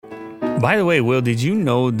By the way, Will, did you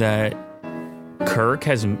know that Kirk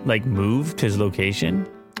has moved his location?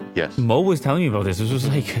 Yes. Mo was telling me about this. This was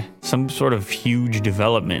like some sort of huge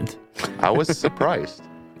development. I was surprised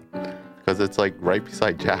because it's like right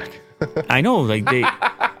beside Jack. I know, like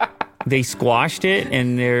they squashed it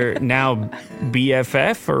and they're now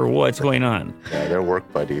BFF or what's going on? Yeah, they're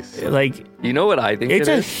work buddies. Like, You know what I think it's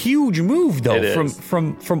it a is? huge move though, It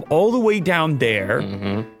from all the way down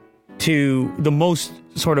there to the most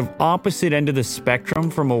sort of opposite end of the spectrum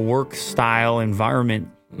from a work style environment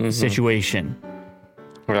situation.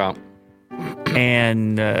 Yeah.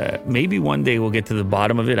 And maybe one day we'll get to the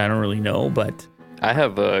bottom of it. I don't really know, but I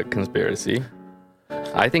have a conspiracy.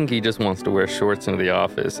 I think he just wants to wear shorts into the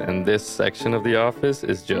office, and this section of the office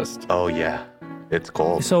is just... Oh, yeah. It's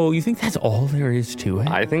cold. so you think that's all there is to it?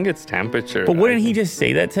 I think it's temperature. But wouldn't he just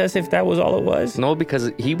say that to us if that was all it was? No,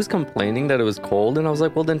 because he was complaining that it was cold, and I was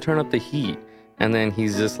like, well, then turn up the heat. And then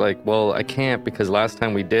he's just like, well, I can't because last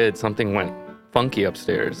time we did, something went funky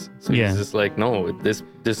upstairs. So Yeah. he's just like, no, this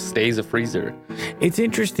just stays a freezer. It's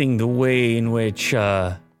interesting the way in which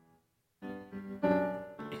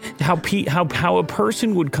how a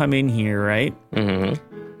person would come in here, right?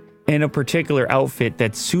 In a particular outfit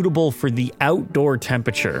that's suitable for the outdoor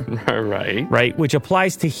temperature, Right. right? Which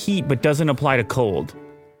applies to heat but doesn't apply to cold.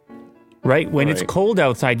 Right? When it's Right. cold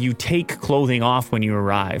outside, you take clothing off when you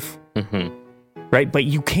arrive. Right? But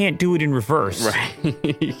you can't do it in reverse.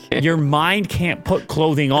 Right. Your mind can't put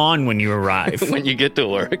clothing on when you arrive. When you get to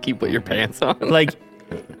work, you put your pants on. Like,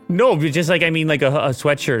 no, but just like, I mean, like a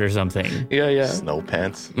sweatshirt or something. yeah. Snow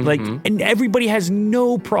pants. Like, and everybody has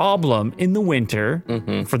no problem in the winter,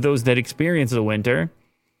 for those that experience the winter,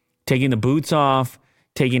 taking the boots off,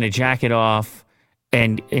 taking a jacket off,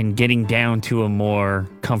 and getting down to a more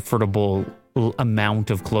comfortable amount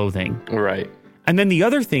of clothing. Right. And then the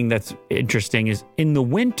other thing that's interesting is in the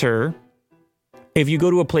winter, if you go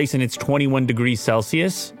to a place and it's 21 degrees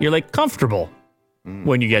Celsius, you're like comfortable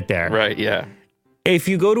when you get there. Right, yeah. If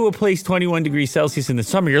you go to a place 21 degrees Celsius in the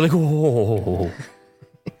summer, you're like, whoa.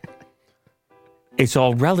 It's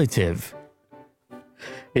all relative.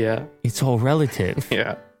 Yeah. It's all relative.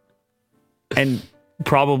 Yeah. And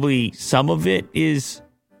probably some of it is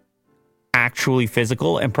actually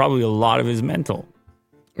physical and probably a lot of it is mental.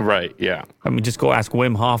 Right, yeah. I mean, just go ask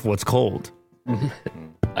Wim Hof what's cold.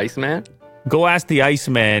 Iceman? Go ask the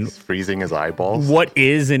Iceman He's freezing his eyeballs. what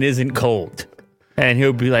is and isn't cold. And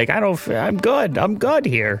he'll be like, I'm good. I'm good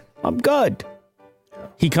here. I'm good.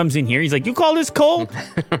 He comes in here. He's like, you call this cold?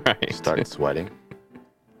 Right. Start sweating.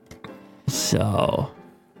 So,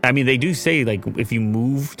 I mean, they do say, like, if you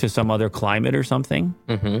move to some other climate or something,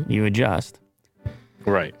 you adjust.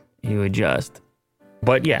 Right. You adjust.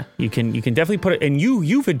 But yeah, you can definitely put it, and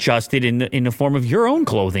you've adjusted in the form of your own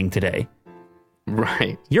clothing today.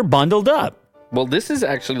 Right. You're bundled up. Well, this is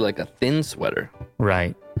actually like a thin sweater.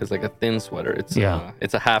 Right. It's like a thin sweater. It's Yeah.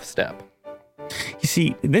 It's a half step. You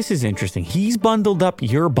see, this is interesting. He's bundled up.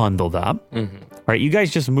 You're bundled up. Right. You guys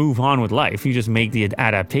just move on with life. You just make the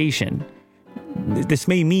adaptation. This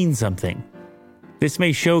may mean something. This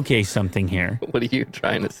may showcase something here. What are you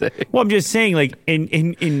trying to say? Well, I'm just saying, like,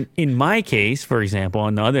 in my case, for example,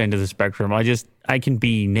 on the other end of the spectrum, I can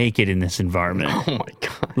be naked in this environment. Oh my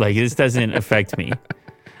God. Like, this doesn't affect me.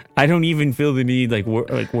 I don't even feel the need, like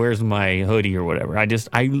where's my hoodie or whatever. I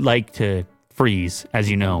like to freeze, as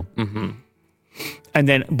you know. And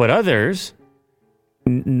then, but others,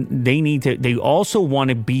 they also want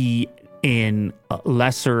to be in a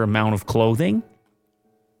lesser amount of clothing.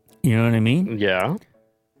 You know what I mean? Yeah.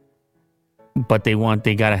 But they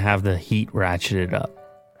got to have the heat ratcheted up.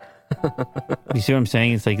 You see what I'm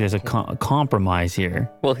saying? It's like there's a compromise here.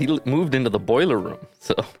 Well, he moved into the boiler room,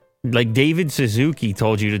 so. Like David Suzuki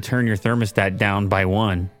told you to turn your thermostat down by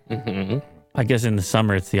 1. I guess in the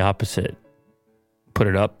summer it's the opposite. Put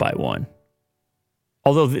it up by 1.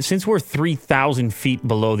 Although since we're 3,000 feet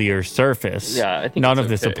below the Earth's surface, Yeah, I think none it's of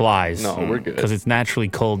this okay. applies. No, we're good. Because it's naturally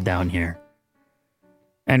cold down here.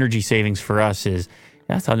 Energy savings for us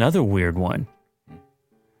that's another weird one.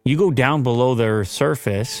 You go down below the Earth's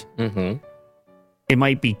surface, it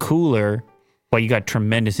might be cooler, but you got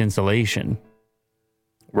tremendous insulation.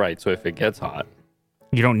 Right, so if it gets hot.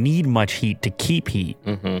 You don't need much heat to keep heat.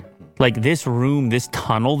 Like this room, this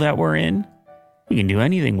tunnel that we're in, you can do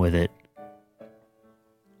anything with it.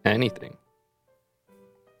 Anything.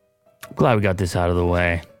 Glad we got this out of the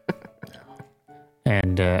way.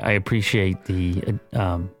 And I appreciate the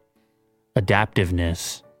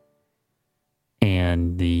adaptiveness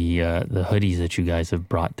and the hoodies that you guys have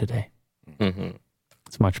brought today.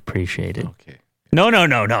 It's much appreciated. Okay. No.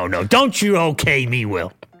 Don't you okay me,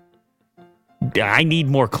 Will. I need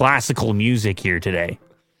more classical music here today.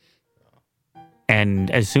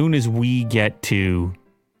 And as soon as we get to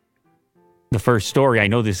the first story, I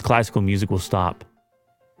know this classical music will stop.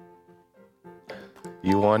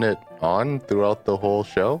 You want it on throughout the whole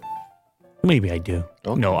show? Maybe I do.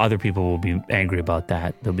 Okay. No, other people will be angry about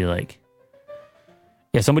that. They'll be like,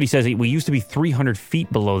 yeah, somebody says we used to be 300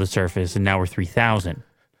 feet below the surface and now we're 3,000.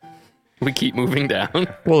 We keep moving down.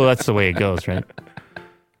 Well, that's the way it goes, right?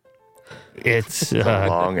 It's a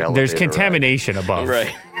long there's elevator contamination above.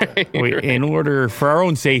 Right. In order for our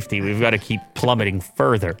own safety, we've got to keep plummeting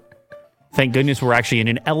further. Thank goodness we're actually in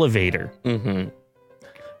an elevator. Mm-hmm.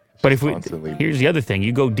 But if Constantly. here's the other thing,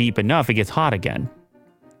 you go deep enough, it gets hot again.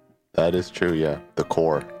 That is true, yeah. The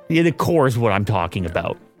core. Yeah, the core is what I'm talking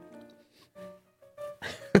about.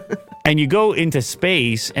 And you go into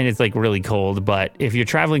space and it's like really cold, but if you're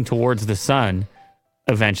traveling towards the sun,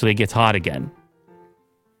 eventually it gets hot again.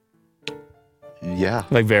 Yeah.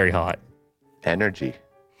 Like very hot. Energy.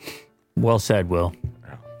 Well said, Will.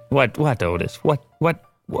 What, Otis? What,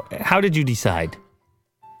 how did you decide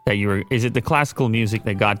that you were, is it the classical music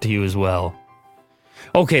that got to you as well?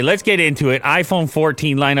 Okay, let's get into it. iPhone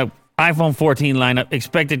 14 lineup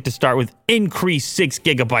expected to start with increased 6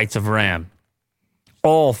 gigabytes of RAM.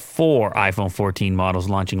 All 4 iPhone 14 models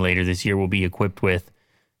launching later this year will be equipped with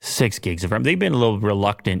 6 gigs of RAM. They've been a little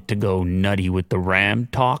reluctant to go nutty with the RAM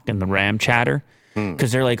talk and the RAM chatter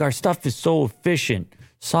because they're like, our stuff is so efficient.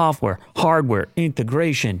 Software, hardware,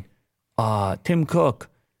 integration. Tim Cook.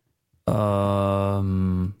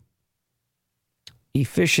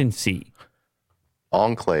 Efficiency.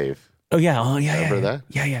 Enclave. Oh, yeah. Remember that?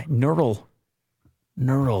 Yeah. Neural.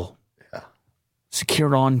 Yeah. Secure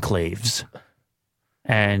enclaves.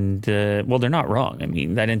 And, well, they're not wrong. I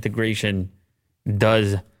mean, that integration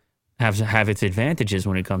does have its advantages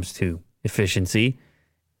when it comes to efficiency,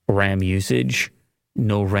 RAM usage,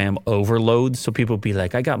 no RAM overload. So people be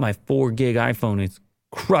like, I got my 4 gig iPhone. It's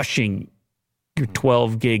crushing your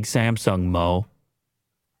 12 gig Samsung, Mo.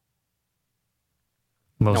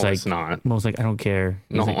 Mo's No, like, it's not. Mo's like, I don't care.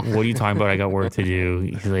 He's No. like, what are you talking about? I got work to do.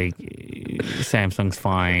 He's like, Samsung's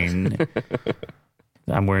fine.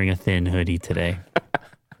 I'm wearing a thin hoodie today.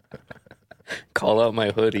 Call out my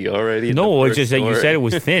hoodie already. in No, the it's just that you first said it story.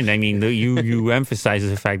 was thin. I mean, you emphasize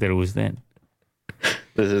the fact that it was thin.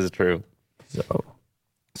 This is true.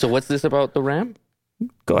 So what's this about the RAM?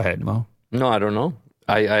 go ahead, Mo. No, I don't know.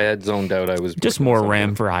 I had zoned out. I was Just working more on something.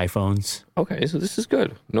 RAM for iPhones, Okay, so this is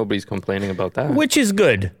good. Nobody's complaining about that. which is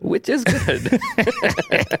good. Which is good.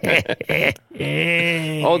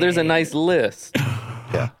 Oh, there's a nice list.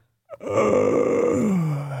 Yeah.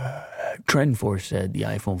 TrendForce said the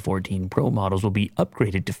iPhone 14 Pro models will be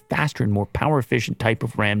upgraded to faster and more power-efficient type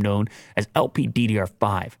of RAM known as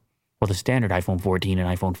LPDDR5, while the standard iPhone 14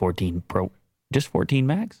 and iPhone 14 Pro, just 14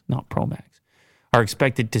 Max, not Pro Max, are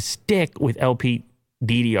expected to stick with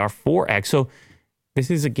LPDDR4X. So this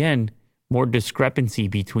is, again, more discrepancy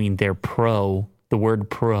between their Pro, the word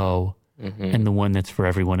Pro, and the one that's for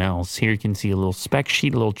everyone else. Here you can see a little spec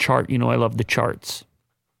sheet, a little chart. You know, I love the charts.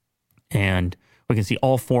 And we can see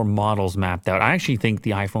all 4 models mapped out. I actually think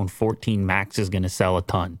the iPhone 14 Max is going to sell a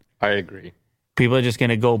ton. I agree. People are just going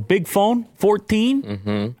to go, big phone,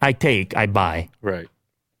 14, I buy. Right.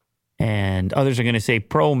 And others are going to say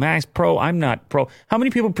Pro, Max, Pro. I'm not Pro. How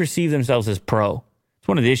many people perceive themselves as Pro? It's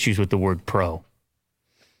one of the issues with the word Pro.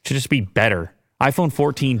 It should just be better. iPhone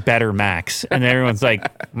 14 better Max. And then everyone's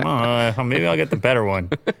like, maybe I'll get the better one.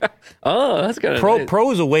 Oh, that's good.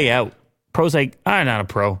 Pro is a way out. Pro's like, I'm not a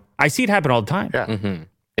pro. I see it happen all the time. Yeah.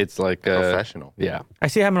 It's like Professional. Yeah. I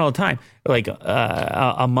see it happen all the time. Like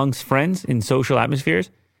amongst friends in social atmospheres,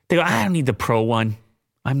 they go, I don't need the pro one.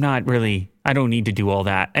 I don't need to do all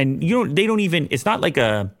that. And they don't even, it's not like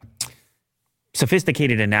a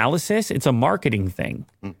sophisticated analysis. It's a marketing thing.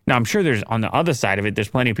 Now, I'm sure there's, on the other side of it, there's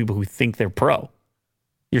plenty of people who think they're pro.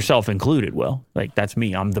 Yourself included, Will. Like, that's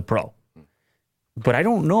me. I'm the pro. But I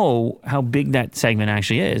don't know how big that segment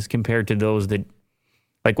actually is compared to those that,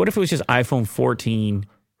 like, what if it was just iPhone 14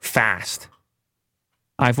 fast?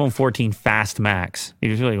 iPhone 14 fast Max.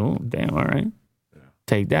 You're just like, oh, damn, all right.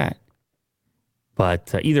 Take that.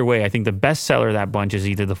 But either way, I think the best seller of that bunch is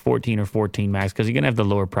either the 14 or 14 Max because you're going to have the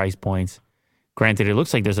lower price points. Granted, it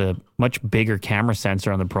looks like there's a much bigger camera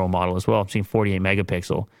sensor on the Pro model as well. I'm seeing 48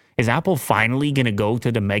 megapixel. Is Apple finally going to go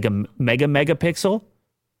to the megapixel?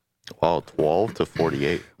 Well, 12 to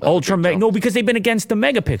 48. Ultra no, because they've been against the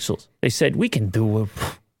megapixels. They said we can do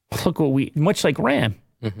look what we, much like RAM,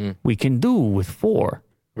 we can do with 4.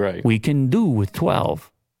 Right. We can do with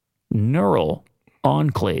 12. Neural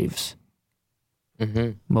enclaves.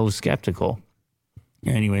 Most skeptical.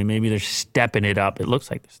 Anyway, maybe they're stepping it up. It looks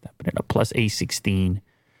like they're stepping it up. Plus A16,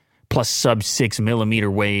 plus sub 6 millimeter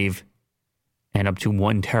wave, and up to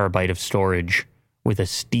 1 terabyte of storage with a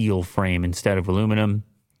steel frame instead of aluminum.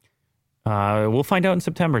 We'll find out in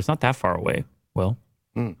September. It's not that far away. Well,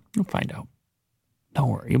 we'll find out. Don't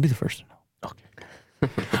worry. You'll be the first to know.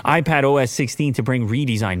 Okay. iPad OS 16 to bring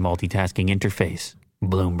redesigned multitasking interface.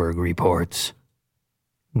 Bloomberg reports.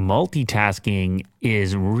 Multitasking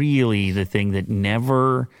is really the thing that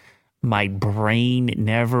my brain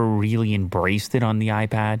never really embraced it on the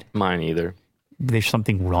iPad. Mine either. There's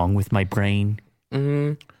something wrong with my brain.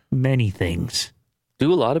 Many things.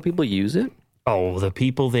 Do a lot of people use it? Oh, the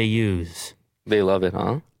people they use. They love it,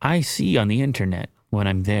 huh? I see on the internet when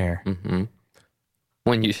I'm there.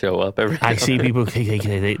 When you show up every I see people,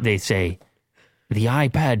 they say, the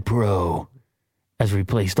iPad Pro has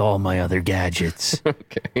replaced all my other gadgets.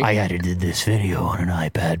 Okay. I edited this video on an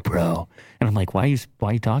iPad Pro. And I'm like, why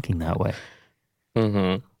are you talking that way?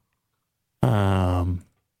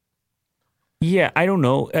 Yeah, I don't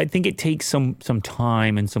know. I think it takes some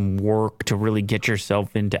time and some work to really get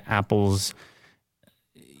yourself into Apple's,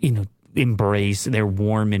 embrace, their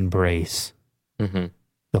warm embrace. The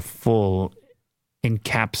full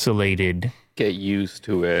encapsulated. Get used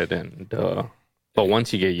to it, and but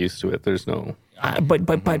once you get used to it, there's no. But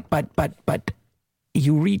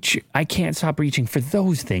you reach. I can't stop reaching for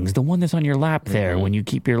those things. The one that's on your lap there when you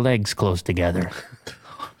keep your legs close together.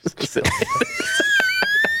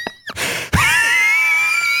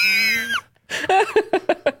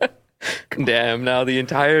 Damn, now the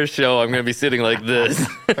entire show I'm going to be sitting like this.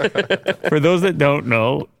 For those that don't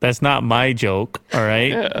know, that's not my joke, all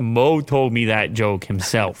right? Yeah. Mo told me that joke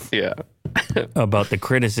himself Yeah. about the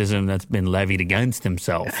criticism that's been levied against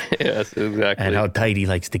himself Yes, exactly. and how tight he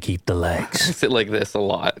likes to keep the legs. I sit like this a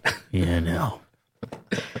lot.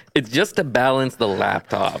 It's just to balance the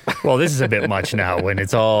laptop. Well, this is a bit much now when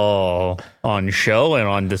it's all on show and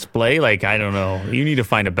on display. Like, I don't know. You need to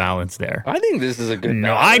find a balance there. I think this is a good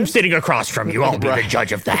No, I'm sitting across from you. I'll be the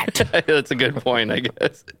judge of that. That's a good point, I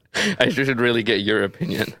guess. I should really get your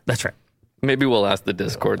opinion. That's right. Maybe we'll ask the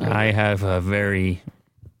Discord. I have a very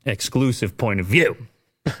exclusive point of view.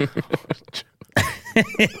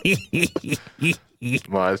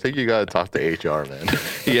 Well, I think you got to talk to HR, man.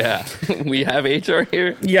 Yeah. We have HR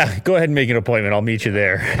here. Yeah, go ahead and make an appointment. I'll meet you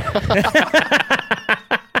there.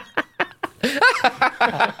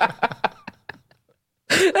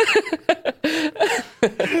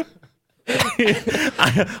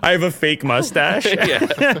 I have a fake mustache. Yeah.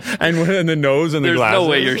 And one in the nose and the There's glasses. no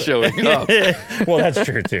way you're showing up. Well, that's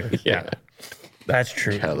true too. Yeah. That's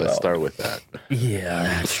true. Yeah, let's start with that. Yeah,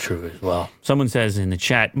 that's true as well. Someone says in the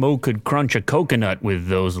chat, Mo could crunch a coconut with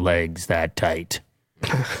those legs that tight.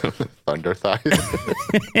 Thunder thighs.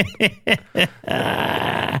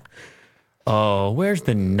 Oh, where's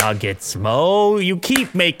the nuggets, Mo? You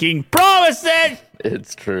keep making promises.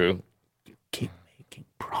 It's true. Keep making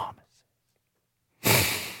promises.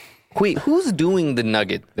 Wait, who's doing the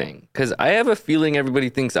nugget thing? Because I have a feeling everybody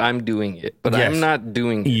thinks I'm doing it, but Yes. I'm not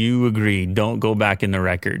doing it. You agreed. Don't go back in the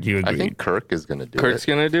record. You I agreed. think Kirk is going to do Kirk's it.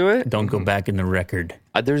 going to do it? Don't go back in the record.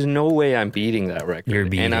 There's no way I'm beating that record. You're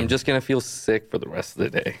beating. And I'm just going to feel sick for the rest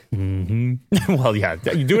of the day. Well, yeah,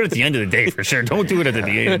 you do it at the end of the day for sure. Don't do it at the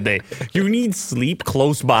beginning of the day. You need sleep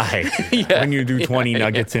close by when you do 20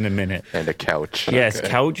 nuggets in a minute. And a couch. Yes, Okay.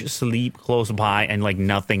 couch, sleep close by, and like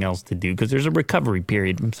nothing else to do because there's a recovery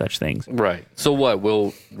period from such things. Right. So what?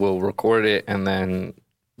 We'll record it and then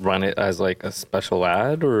run it as like a special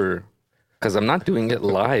ad, or because I'm not doing it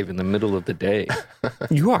live in the middle of the day.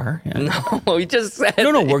 You are. Yeah. No, we just said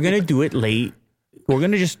No, we're going to do it late. We're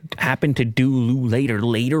going to just happen to do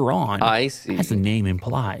later on. I see. As the name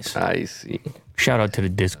implies. I see. Shout out to the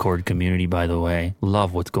Discord community, by the way.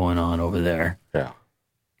 Love what's going on over there. Yeah.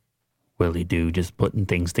 Willie do just putting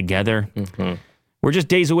things together. We're just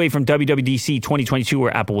days away from WWDC 2022,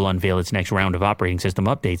 where Apple will unveil its next round of operating system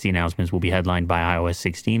updates. The announcements will be headlined by iOS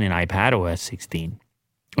 16 and iPadOS 16.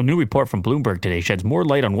 A new report from Bloomberg today sheds more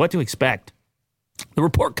light on what to expect. The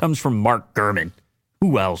report comes from Mark Gurman.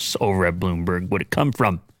 Who else over at Bloomberg would it come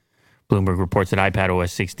from? Bloomberg reports that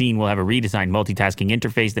iPadOS 16 will have a redesigned multitasking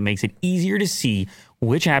interface that makes it easier to see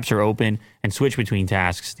which apps are open and switch between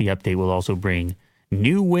tasks. The update will also bring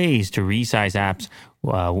new ways to resize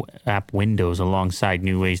app windows alongside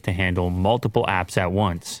new ways to handle multiple apps at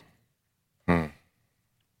once.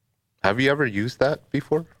 Have you ever used that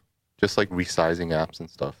before? Just like resizing apps and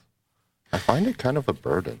stuff. I find it kind of a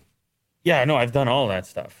burden. Yeah, I know. I've done all that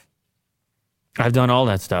stuff.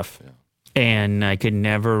 And I could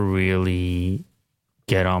never really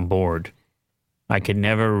get on board. I could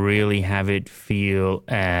never really have it feel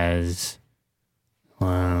as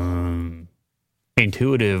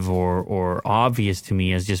intuitive or obvious to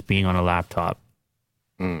me as just being on a laptop.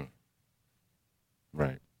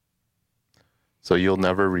 Right. So you'll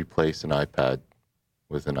never replace an iPad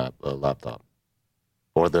with a laptop,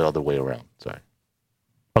 or the other way around. Sorry.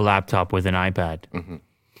 A laptop with an iPad. Mm-hmm.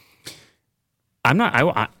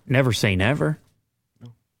 I never say never.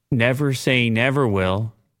 No. Never say never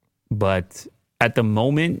will. But at the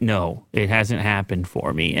moment, no, it hasn't happened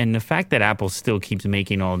for me. And the fact that Apple still keeps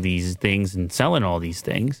making all these things and selling all these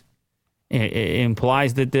things, it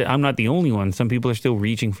implies that I'm not the only one. Some people are still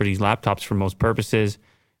reaching for these laptops for most purposes.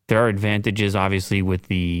 There are advantages, obviously, with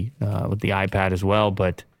the iPad as well.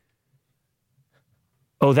 But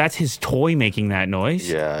that's his toy making that noise.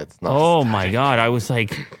 Yeah, it's not. Oh my God! I was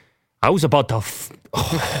about to.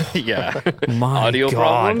 Yeah. My Audio God.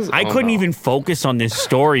 problems? I couldn't even focus on this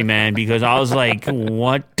story, man, because I was like,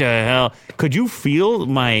 what the hell? Could you feel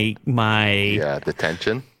my Yeah, the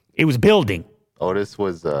tension. It was building. Otis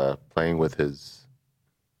was playing with his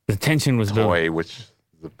The tension was building. toy, which is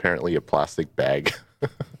apparently a plastic bag.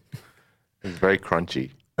 It's very crunchy.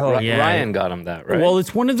 Oh, yeah. Ryan got him that, right? Well,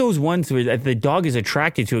 it's one of those ones where the dog is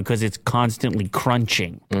attracted to it because it's constantly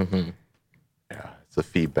crunching. Mm-hmm. Yeah, it's a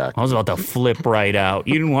feedback. I was about to flip right out.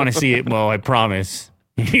 You didn't want to see it, Mo, I promise.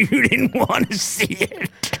 You didn't want to see it.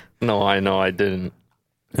 No, I know I didn't.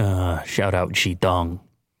 Shout out Chitong.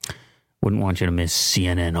 Wouldn't want you to miss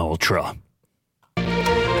CNN Ultra.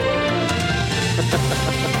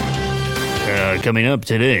 Coming up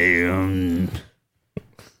today,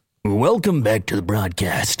 welcome back to the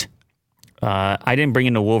broadcast. I didn't bring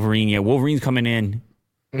in the Wolverine yet. Wolverine's coming in.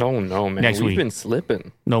 No, man. Next We've week. been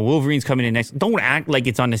slipping. No, Wolverine's coming in next. Don't act like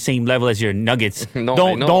it's on the same level as your Nuggets. No,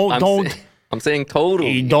 don't, I know. don't. I'm saying total.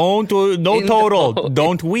 Don't, no In total. the-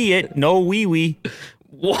 Don't we it. No wee.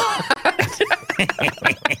 What?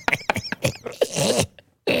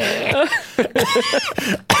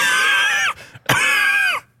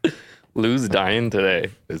 Lou's dying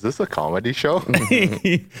today. Is this a comedy show?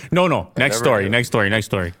 No. Next never story. knew. Next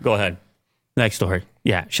story. Go ahead. Next story.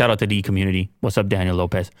 Yeah. Shout out to the community. What's up, Daniel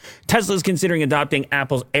Lopez? Tesla's considering adopting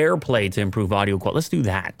Apple's AirPlay to improve audio quality.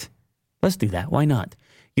 Let's do that. Why not?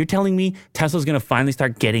 You're telling me Tesla's going to finally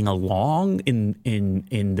start getting along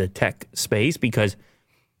in the tech space? Because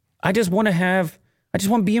I just want to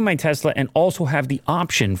be in my Tesla and also have the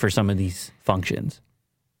option for some of these functions.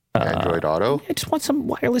 Android Auto? I just want some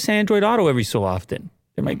wireless Android Auto every so often.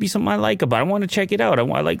 There might be something I like about it. I want to check it out. I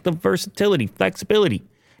like the versatility, flexibility.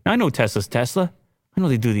 Now, I know Tesla's Tesla. I know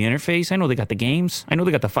they do the interface. I know they got the games. I know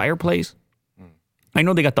they got the fireplace. I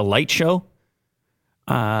know they got the light show.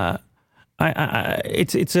 It's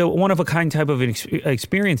a one-of-a-kind type of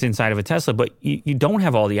experience inside of a Tesla, but you don't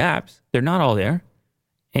have all the apps. They're not all there.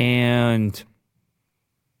 And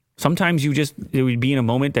sometimes it would be in a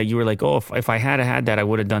moment that you were like, oh, if I had that, I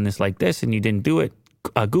would have done this like this, and you didn't do it.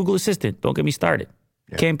 Google Assistant, don't get me started.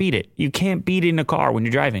 Yeah. Can't beat it. You can't beat it in a car when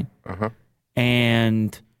you're driving. Uh-huh.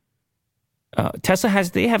 And Tesla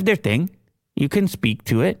they have their thing. You can speak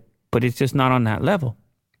to it, but it's just not on that level.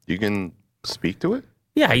 You can speak to it?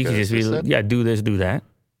 Yeah, you can just do this, do that.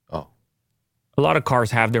 Oh. A lot of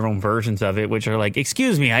cars have their own versions of it, which are like,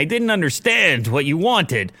 excuse me, I didn't understand what you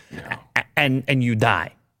wanted. No. And you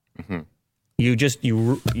die. Mm-hmm. You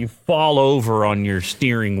fall over on your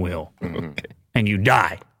steering wheel and you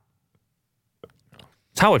die.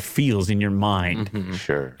 It's how it feels in your mind. Mm-hmm.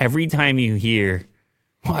 Sure. Every time you hear,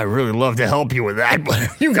 well, I really love to help you with that,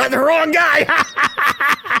 but you got the wrong guy.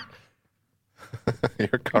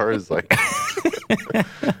 Your car is like,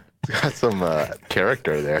 it's got some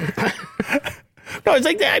character there. No, it's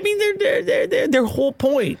like that. I mean, their whole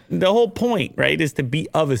point, right, is to be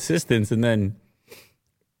of assistance, and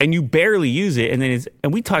you barely use it,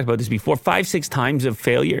 and we talked about this before, 5-6 times of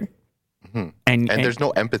failure, and there's no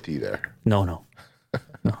empathy there. No.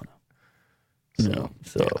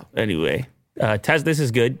 So anyway, Tesla. This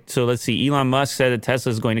is good. So let's see. Elon Musk said that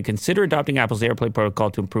Tesla is going to consider adopting Apple's AirPlay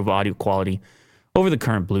protocol to improve audio quality over the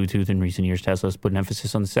current Bluetooth. In recent years, Tesla has put an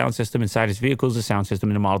emphasis on the sound system inside its vehicles. The sound system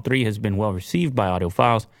in the Model 3 has been well received by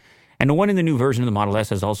audiophiles, and the one in the new version of the Model S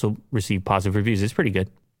has also received positive reviews. It's pretty good.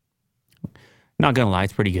 Not gonna lie,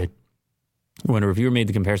 it's pretty good. When a reviewer made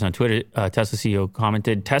the comparison on Twitter, Tesla CEO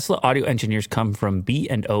commented, "Tesla audio engineers come from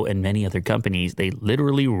B&O and many other companies. They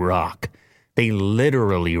literally rock. They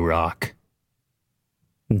literally rock.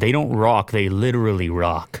 They don't rock. They literally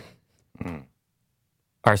rock."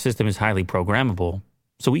 Our system is highly programmable,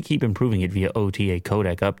 so we keep improving it via OTA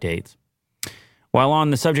codec updates. While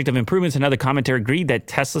on the subject of improvements, another commentator agreed that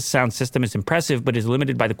Tesla's sound system is impressive, but is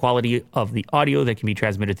limited by the quality of the audio that can be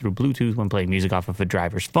transmitted through Bluetooth when playing music off of a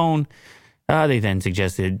driver's phone. They then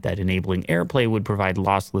suggested that enabling AirPlay would provide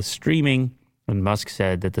lossless streaming, and Musk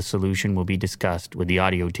said that the solution will be discussed with the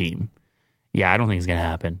audio team. Yeah, I don't think it's going to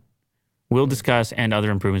happen. We'll discuss and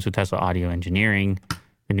other improvements with Tesla audio engineering.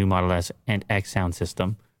 The new Model S and X sound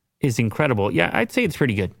system is incredible. Yeah, I'd say it's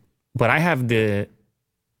pretty good. But I have the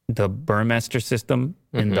Burmester system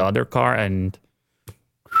in the other car, and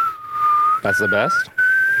That's the best?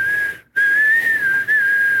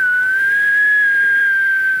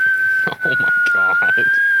 Oh my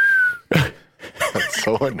God. That's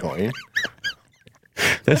so annoying.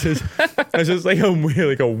 that's just like a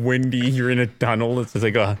windy. You're in a tunnel. It's just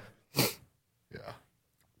like a. Yeah.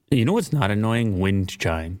 You know what's not annoying? Wind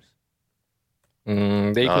chimes. They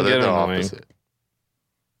No, can they're get the annoying. opposite.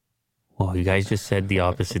 Well, you guys just said the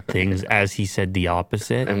opposite things as he said the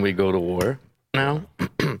opposite. And we go to war now?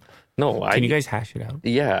 No, Can you guys hash it out?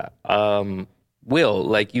 Yeah. Will,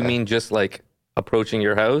 like, you mean just like approaching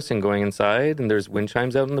your house and going inside and there's wind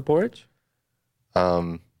chimes out on the porch?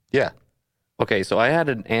 Yeah. Okay, so I had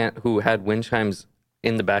an aunt who had wind chimes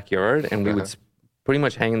in the backyard, and we would pretty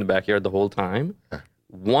much hang in the backyard the whole time.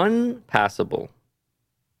 One passable.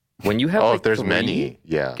 When you have If there's three, many,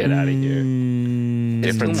 yeah. get out of here.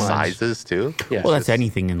 Different too much. sizes too. Yeah, Well, that's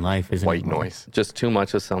anything in life, isn't White it? noise. just too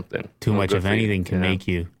much of something. Too No much good of for you. anything can Yeah. make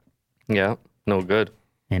you Yeah, no good.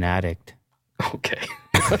 an addict. Okay.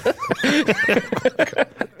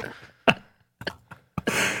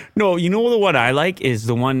 No, you know the one I like is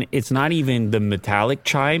the one. It's not even the metallic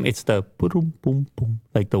chime. It's the boom boom boom,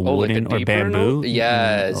 like the wooden like a or deeper bamboo. note?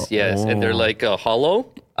 Yes, yes. And they're Oh. like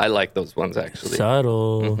hollow. I like those ones actually.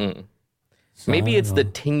 Subtle. Maybe it's the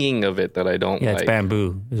tinging of it that I don't Yeah, like. it's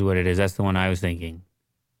bamboo is what it is. That's the one I was thinking.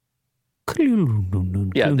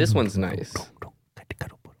 Yeah, this one's nice.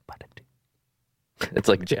 It's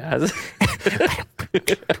like jazz.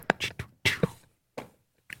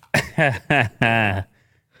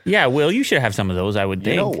 Yeah, Will, you should have some of those, I would You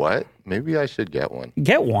think. know what? Maybe I should get one.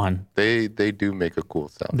 Get one. They do make a cool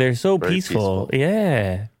sound. They're so Very peaceful.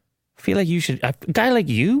 Yeah. I feel like you should. A guy like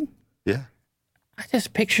you, Yeah. I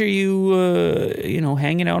just picture you,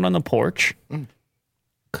 hanging out on the porch. Yeah.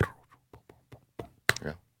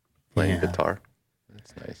 Playing Yeah. guitar.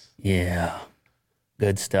 That's nice. Yeah.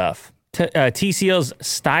 Good stuff. TCL's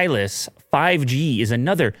Stylus 5G is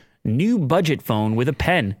another new budget phone with a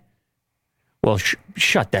pen. Well,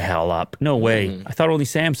 shut the hell up. No way. I thought only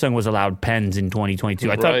Samsung was allowed pens in 2022.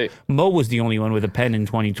 I Right. thought Mo was the only one with a pen in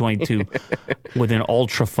 2022 with an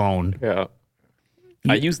ultra phone. Yeah.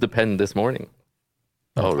 I used the pen this morning.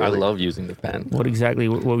 Oh, I really? love using the pen. What exactly?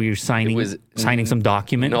 What were you signing? was- Signing some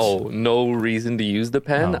documents? No reason to use the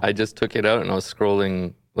pen. Oh. I just took it out and I was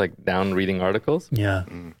scrolling like down reading articles. Yeah.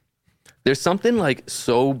 There's something like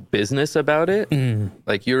so business about it.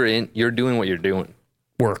 Like you're doing what you're doing.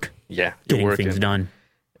 Work. Yeah, you're Getting working. things done.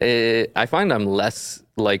 I find I'm less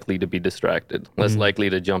likely to be distracted, less likely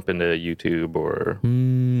to jump into YouTube or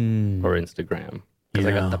Instagram because I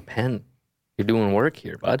Yeah. got the pen. You're doing work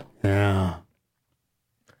here, bud. Yeah.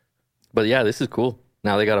 But yeah, this is cool.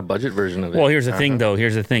 Now they got a budget version of it. Well, here's the thing, though.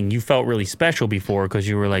 Here's the thing. You felt really special before because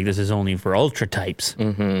you were like, this is only for ultra types.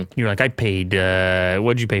 Mm-hmm. You're like, I paid,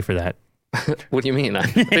 what'd you pay for that? What do you mean? I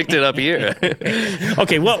picked it up here.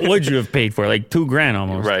 Okay, what would you have paid for? Like $2,000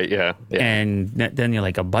 almost. Right, yeah. And then you're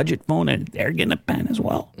like, a budget phone, and they're getting a pen as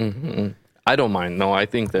well, I don't mind. No, I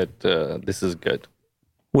think that this is good,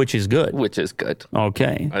 which is good. which is good.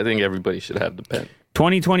 Okay. I think everybody should have the pen.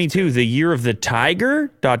 2022, the year of the tiger, ...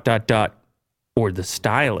 or the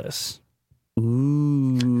stylus.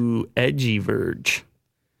 Ooh, edgy verge.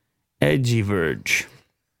 Edgy verge.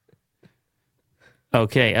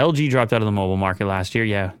 Okay, LG dropped out of the mobile market last year.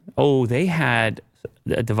 Yeah. Oh, they had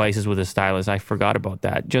devices with a stylus. I forgot about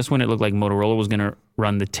that. Just when it looked like Motorola was going to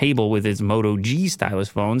run the table with its Moto G stylus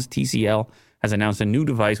phones, TCL has announced a new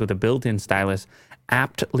device with a built-in stylus,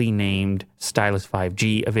 aptly named Stylus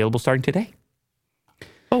 5G, available starting today.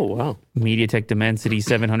 Oh, wow. MediaTek Dimensity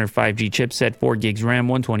 700 5G chipset, 4 gigs RAM,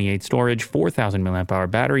 128 storage, 4,000 milliamp hour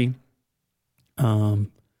battery. The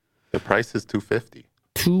price is $250.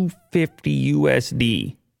 $250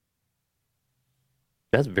 USD.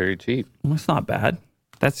 That's very cheap. Well, that's not bad.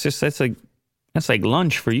 That's like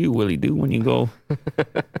lunch for you, Willie Doo, when you go.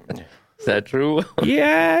 Is that true?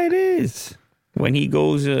 Yeah, it is. When he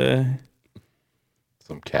goes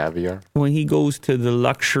Some caviar. to the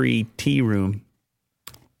luxury tea room.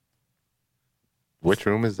 Which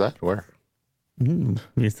room is that? Where?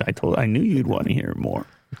 Yes, I knew you'd want to hear more.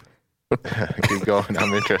 Keep going.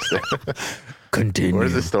 I'm interested. Continue.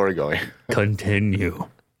 Where's the story going? Continue.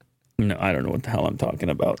 No, I don't know what the hell I'm talking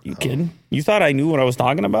about. You kidding? You thought I knew what I was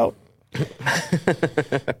talking about?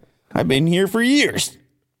 I've been here for years.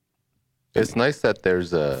 It's nice that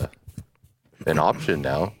there's an option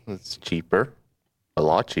now. It's cheaper, a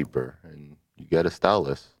lot cheaper, and you get a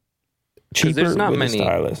stylus. Cheaper there's not with many- a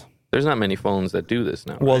stylus. There's not many phones that do this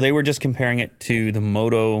now. Well, right? they were just comparing it to the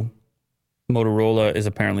Motorola is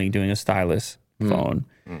apparently doing a stylus phone.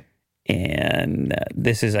 And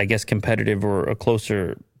this is, I guess, competitive or a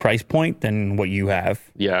closer price point than what you have.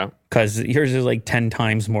 Yeah. Because yours is like 10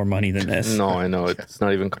 times more money than this. No, I know. It's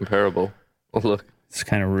not even comparable. Oh, look. It's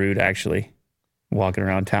kind of rude, actually, walking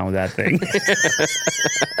around town with that thing.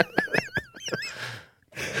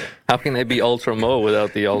 How can they be Ultra Mo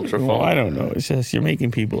without the Ultra phone? Well, I don't know. It's just you're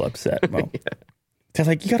making people upset, Mo. They're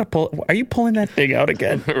like, you got to pull. Are you pulling that thing out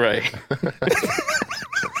again? Right.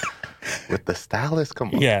 With the stylus,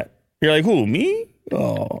 come on. Yeah. You're like, who, me?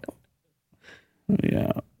 Oh.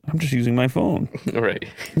 Yeah. I'm just using my phone. Right.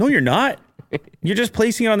 No, you're not. You're just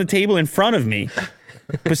placing it on the table in front of me,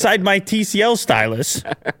 beside my TCL stylus.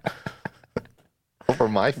 For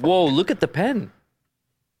my phone. Whoa, look at the pen.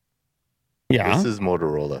 Yeah. This is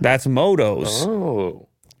Motorola. That's Moto's. Oh.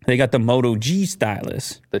 They got the Moto G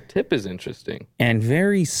stylus The tip is interesting. and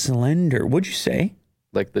very slender. What'd you say?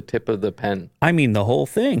 Like the tip of the pen. I mean, the whole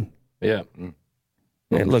thing. Yeah.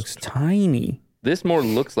 It looks tiny. This more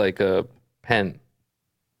looks like a pen.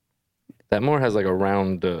 That more has like a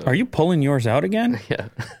round. Are you pulling yours out again? Yeah.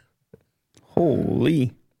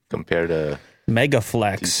 Holy Compared to mega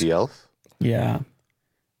flex. TCLs. Yeah.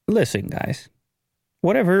 Listen, guys.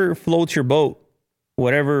 Whatever floats your boat,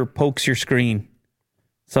 whatever pokes your screen,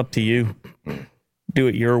 it's up to you. Do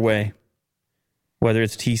it your way. Whether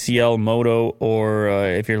it's TCL, Moto, or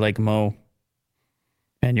if you're like Mo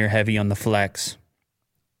and you're heavy on the flex,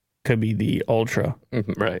 could be the Ultra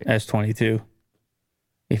Right. S22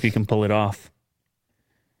 if you can pull it off.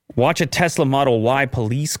 Watch a Tesla Model Y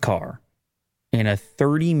police car in a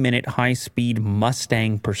 30-minute high-speed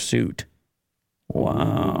Mustang pursuit.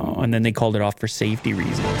 Wow. And then they called it off for safety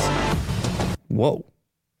reasons. Whoa.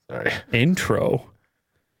 Sorry. Intro.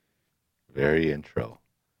 Very intro.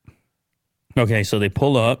 Okay, so they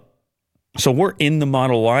pull up. So we're in the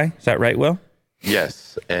Model Y. Is that right, Will?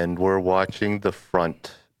 Yes, and we're watching the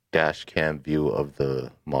front dash cam view of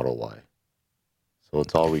the Model Y. So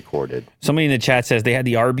it's all recorded. Somebody in the chat says they had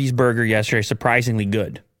the Arby's burger yesterday. Surprisingly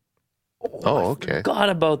good. Oh, okay. Forgot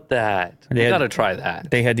about that. They I had- gotta try that.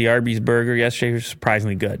 They had the Arby's burger yesterday. It was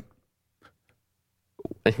surprisingly good.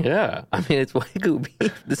 Yeah. I mean, it's Wagyu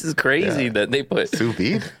beef. This is crazy that they put. Sous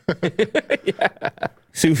vide?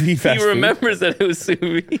 Sous vide fast He food. remembers that it was sous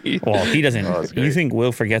vide. Well, he doesn't. Oh, that's You great. think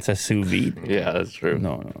Will forgets a sous vide? Yeah, that's true.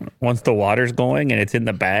 No. Once the water's going and it's in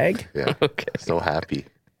the bag, Yeah. Okay. So happy.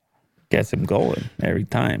 gets him going every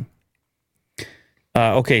time.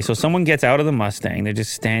 Okay, so someone gets out of the Mustang. They're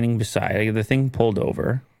just standing beside the thing pulled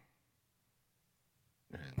over.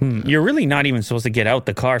 You're really not even supposed to get out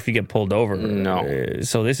the car if you get pulled over. No.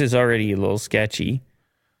 So this is already a little sketchy.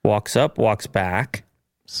 Walks up, walks back.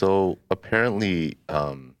 So apparently,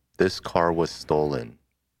 this car was stolen,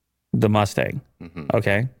 The Mustang.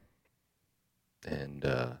 Okay. and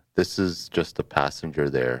this is just a passenger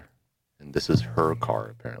there, and this is her car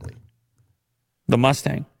apparently. The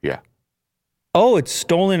Mustang. Yeah. Oh, it's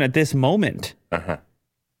stolen at this moment. Uh-huh.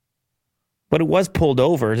 But it was pulled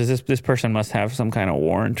over. Does this person must have some kind of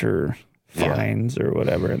warrant or Yeah. fines or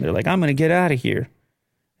whatever. And they're like, I'm going to get out of here.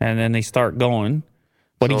 And then they start going.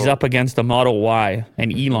 But he's So- up against the Model Y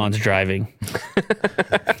and Elon's driving.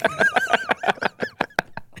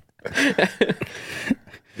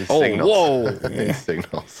 His Oh, signals. whoa. His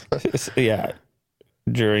signals. Yeah.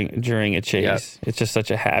 During a chase. It's just such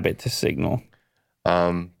a habit to signal.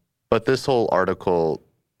 But this whole article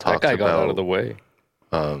That talks guy got out about of the way.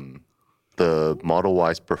 the Model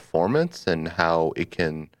Y's performance and how it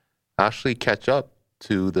can actually catch up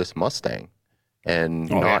to this Mustang and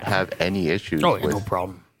not have any issues with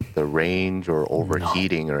problem. the range or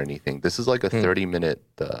overheating or anything. This is like a 30-minute,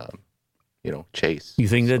 chase. You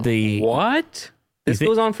think that the What? This think-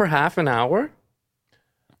 goes on for half an hour?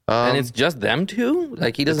 And it's just them two?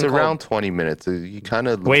 Like he It's doesn't around 20 minutes. You kind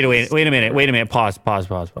of Wait a minute. Pause.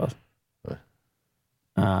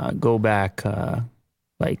 Go back,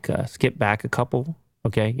 skip back a couple.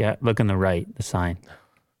 Okay, yeah, look on the right, the sign.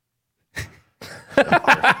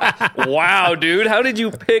 Wow, dude, how did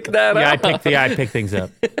you pick that Yeah, up? I pick things up.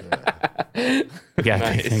 Yeah,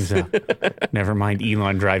 I pick things up. Never mind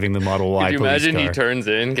Elon driving the Model Y Could you police imagine car. he turns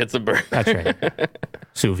in, gets a burger? That's right.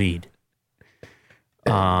 Sous vide.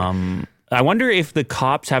 I wonder if the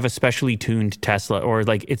cops have a specially tuned Tesla or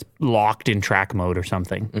like it's locked in track mode or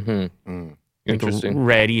something. Mm-hmm. Like Interesting.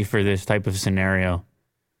 ready for this type of scenario.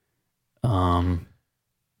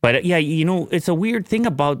 But yeah, it's a weird thing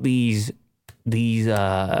about these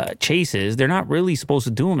chases. They're not really supposed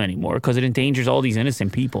to do them anymore because it endangers all these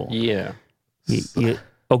innocent people. Yeah.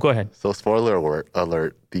 Go ahead. So spoiler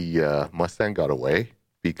alert, the Mustang got away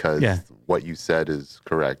because what you said is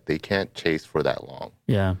correct. They can't chase for that long.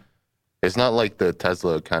 Yeah. It's not like the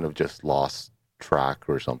Tesla kind of just lost track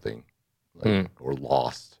or something, or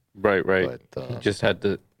lost. Right. But, he just had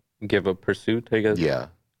to give up pursuit, I guess. Yeah,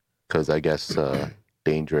 because I guess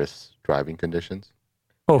dangerous driving conditions.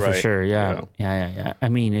 Oh, for sure. Yeah. I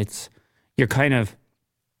mean,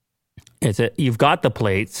 you've got the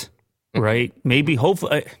plates, right? Maybe,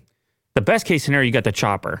 hopefully, the best case scenario, you got the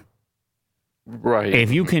chopper. Right.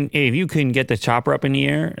 If you can get the chopper up in the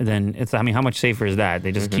air, then how much safer is that?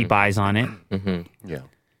 They just keep eyes on it. Mm-hmm.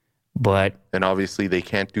 Yeah. And obviously they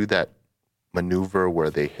can't do that maneuver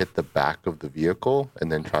where they hit the back of the vehicle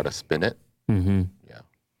and then try to spin it. Mm-hmm. Yeah.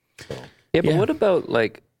 So. Yeah, but what about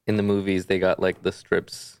like in the movies? They got like the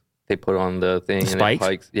strips they put on the thing and it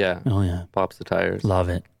pikes. Yeah. Oh yeah. Pops the tires. Love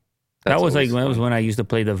it. That was when I used to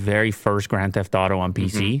play the very first Grand Theft Auto on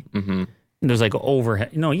PC. Mm-hmm. There's like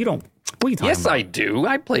overhead. No, you don't. What are you talking about? Yes, I do.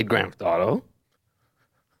 I played Grand Theft Auto.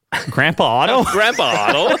 Grandpa Otto? Grandpa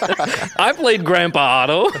Otto. I played Grandpa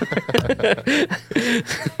Otto.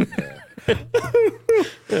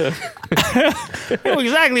 I know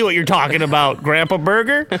exactly what you're talking about, Grandpa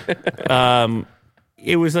Burger.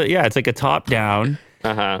 It was it's like a top down.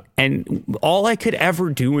 Uh-huh. And all I could ever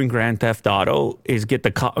do in Grand Theft Auto is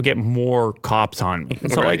get more cops on me.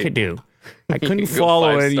 That's all I could do. I couldn't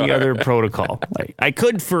follow any other protocol. Like, I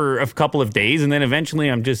could for a couple of days, and then eventually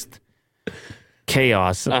I'm just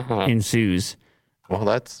chaos ensues. Well,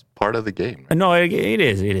 that's part of the game. No, it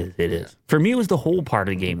is. For me, it was the whole part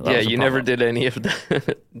of the game. Yeah, you never did any of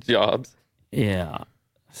the jobs. Yeah.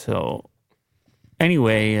 So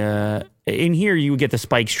anyway, in here you would get the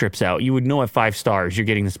spike strips out. You would know at 5 stars you're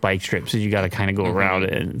getting the spike strips, so you got to kind of go around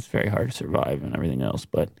it, and it's very hard to survive and everything else.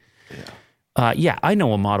 But I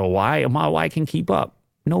know a Model Y. A Model Y can keep up.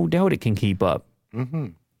 No doubt it can keep up. Mm-hmm.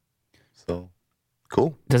 So,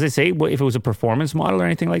 cool. Does it say if it was a performance model or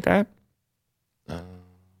anything like that?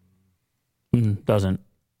 Doesn't.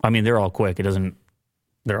 I mean, they're all quick.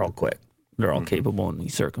 They're all quick. They're all capable in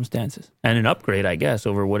these circumstances. And an upgrade, I guess,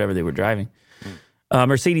 over whatever they were driving.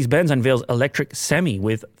 Mercedes-Benz unveils electric Semi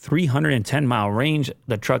with 310-mile range.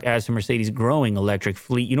 The truck adds to Mercedes' growing electric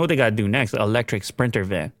fleet. You know what they got to do next? Electric Sprinter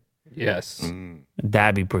van. Yes.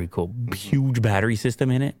 That'd be pretty cool. Huge battery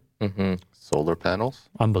system in it. Mm-hmm. Solar panels.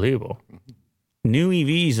 Unbelievable. New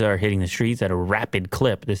EVs are hitting the streets at a rapid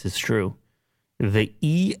clip. This is true. The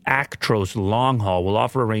e-Actros long haul will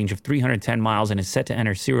offer a range of 310 miles and is set to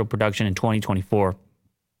enter serial production in 2024.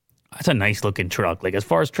 That's a nice looking truck. Like, as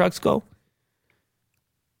far as trucks go,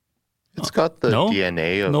 it's got the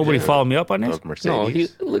DNA of nobody followed me up on this. Mercedes. No, he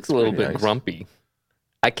looks a little bit grumpy.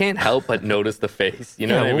 I can't help but notice the face. You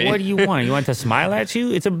know what I mean? What do you want? You want it to smile at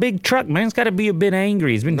you? It's a big truck, man. It's got to be a bit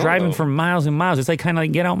angry. It's been driving for miles and miles. It's like kind of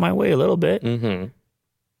like, get out my way a little bit. Mm-hmm.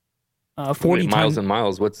 40 miles and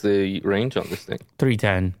miles. What's the range on this thing?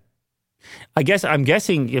 310. I'm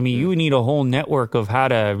guessing, I mean, you would need a whole network of how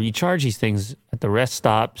to recharge these things at the rest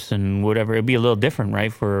stops and whatever. It'd be a little different,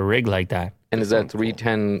 right, for a rig like that. And is that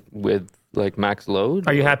 310 with like max load?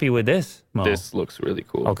 Are you happy with this, Mo? This looks really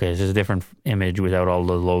cool. Okay, this is a different image without all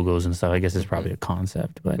the logos and stuff. I guess it's probably a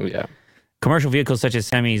concept, but yeah. Commercial vehicles such as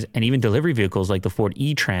semis and even delivery vehicles like the Ford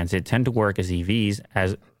e-Transit tend to work as EVs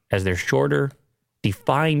as their shorter,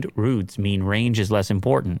 defined routes mean range is less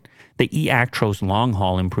important. The e-Actros long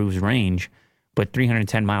haul improves range, but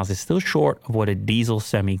 310 miles is still short of what a diesel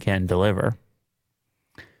semi can deliver.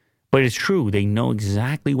 But it's true. They know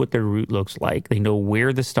exactly what their route looks like. They know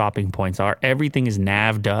where the stopping points are. Everything is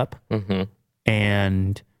navved up. Mm-hmm.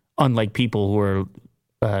 And unlike people who are,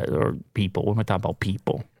 what am I talking about?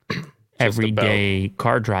 People. Everyday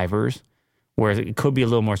car drivers, where it could be a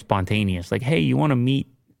little more spontaneous. Like, hey, you want to meet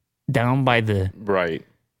down by the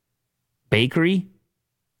bakery?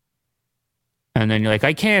 And then you're like,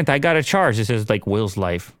 I can't. I got to charge. This is like Will's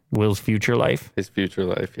life. Will's future life. His future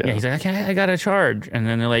life, yeah. He's like, I got to charge. And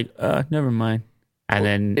then they're like, never mind. And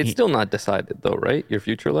then it's still not decided though, right? Your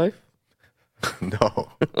future life? No.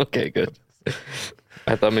 Okay, good.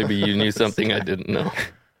 I thought maybe you knew something I didn't know.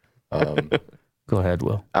 Go ahead,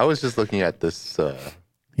 Will. I was just looking at this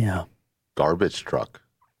garbage truck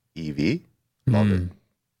EV. Love it.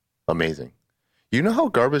 Amazing. You know how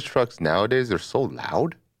garbage trucks nowadays are so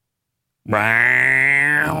loud?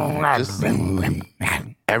 just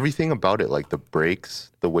everything about it, like the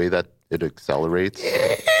brakes, the way that it accelerates,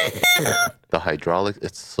 the hydraulics,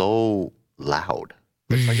 it's so loud.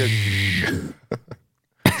 It's like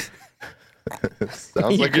it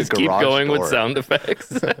sounds You like just a keep garage going door. with sound effects.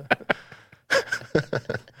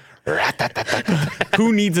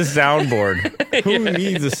 Who needs a soundboard? Who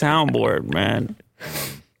needs a soundboard, man?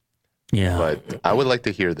 Yeah. But I would like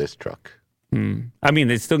to hear this truck. I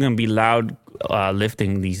mean, it's still going to be loud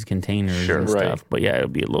lifting these containers and Right. stuff. But yeah, it'll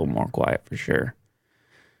be a little more quiet for sure.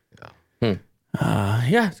 Yeah.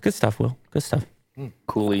 Yeah, it's good stuff, Will. Good stuff.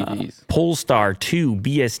 Cool EVs. Polestar 2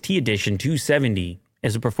 BST Edition 270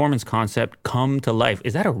 is a performance concept come to life.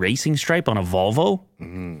 Is that a racing stripe on a Volvo?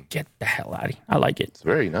 Get the hell out of here. I like it. It's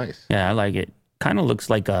very nice. Yeah, I like it. Kind of looks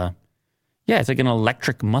like it's like an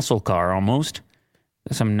electric muscle car almost.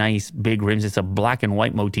 Some nice big rims. It's a black and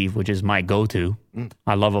white motif, which is my go-to.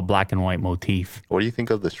 I love a black and white motif. What do you think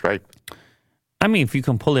of the stripe? I mean, if you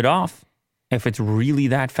can pull it off, if it's really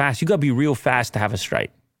that fast, you got to be real fast to have a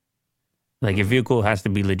stripe. Like your vehicle has to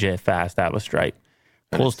be legit fast to have a stripe.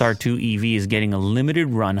 Polestar 2 EV is getting a limited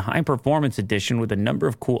run high performance edition with a number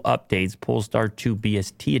of cool updates. Polestar 2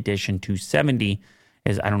 BST Edition 270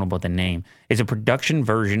 is, I don't know about the name, is a production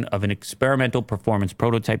version of an experimental performance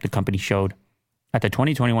prototype the company showed at the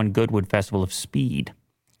 2021 Goodwood Festival of Speed.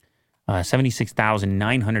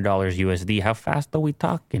 $76,900 USD. How fast are we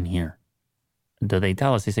talking here? Do they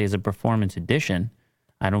tell us? They say it's a performance edition.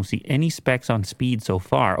 I don't see any specs on speed so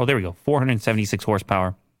far. Oh, there we go. 476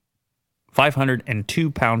 horsepower,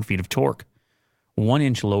 502 pound-feet of torque,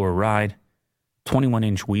 1-inch lower ride,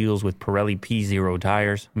 21-inch wheels with Pirelli P0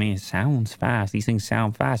 tires. I mean, it sounds fast. These things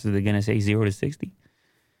sound fast. Are they going to say 0 to 60?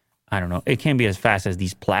 I don't know. It can't be as fast as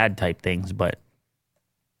these plaid type things, but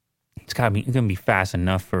it's going to be fast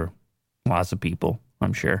enough for lots of people,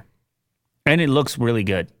 I'm sure. And it looks really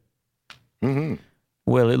good. Mm-hmm.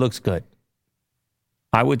 Well, it looks good.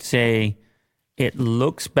 I would say it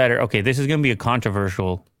looks better. Okay, this is going to be a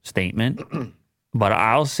controversial statement, but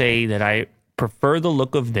I'll say that I prefer the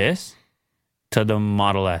look of this to the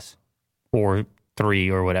Model S or 3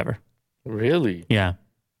 or whatever. Really? Yeah.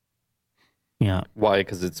 Yeah. Why?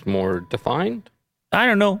 Because it's more defined? I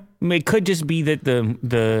don't know. I mean, it could just be that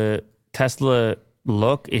the Tesla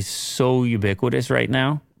look is so ubiquitous right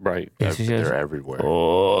now. Right. It's just, They're everywhere.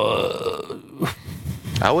 oh.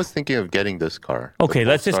 I was thinking of getting this car. Okay, the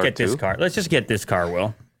let's just Polestar get this 2. car. Let's just get this car,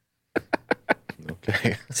 Will.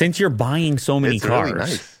 Okay. Since you're buying so many It's cars. really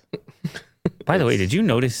nice. By the way, did you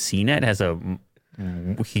notice CNET has a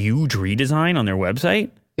huge redesign on their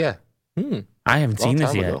website? Yeah. I haven't Long seen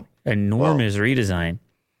this time yet. ago. Enormous redesign.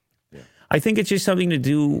 Yeah. I think it's just something to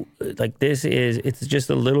do like this it's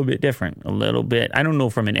just a little bit different. A little bit. I don't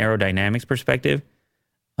know from an aerodynamics perspective.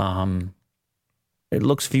 It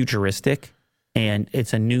looks futuristic and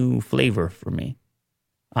it's a new flavor for me.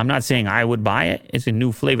 I'm not saying I would buy it. It's a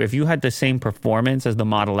new flavor. If you had the same performance as the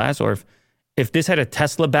Model S, or if this had a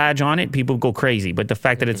Tesla badge on it, people would go crazy. But the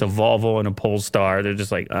fact that it's a Volvo and a Polestar, they're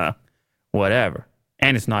just like, whatever.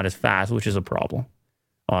 And it's not as fast, which is a problem,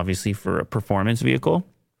 obviously, for a performance vehicle.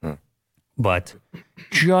 But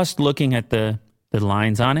just looking at the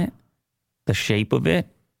lines on it, the shape of it,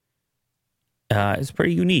 it's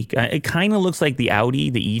pretty unique. It kind of looks like the Audi,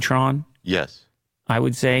 the e-tron, Yes. I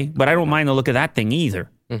would say. But I don't mind the look of that thing either.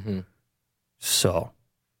 Mm-hmm. So,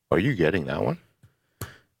 Are you getting that one?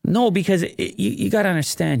 no, because you got to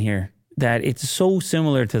understand here that it's so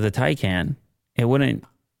similar to the Taycan. It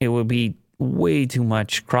would be way too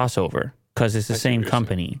much crossover because it's the same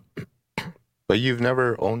company. But you've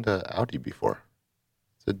never owned an Audi before.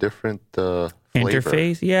 It's a different flavor.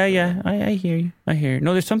 Interface. Yeah. I hear you. I hear you.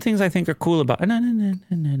 No, there's some things I think are cool about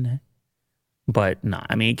No. But no,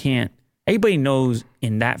 I mean, it can't. Everybody knows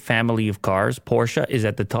in that family of cars, Porsche is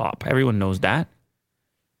at the top. Everyone knows that.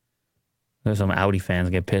 There's some Audi fans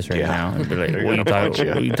get pissed right now. And they're like, what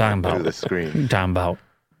are you talking about? To the screen. What are you talking about?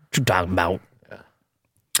 What you talking about? Yeah.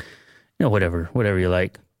 You know, whatever you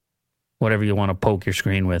like. Whatever you want to poke your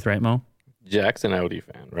screen with, right, Mo? Jack's an Audi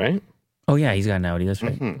fan, right? Oh, yeah, he's got an Audi. That's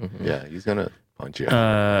right. Yeah, he's going to punch you.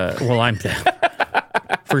 Well, I'm...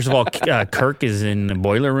 First of all, Kirk is in the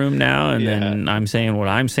boiler room now, and then I'm saying what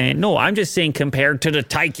I'm saying. No, I'm just saying compared to the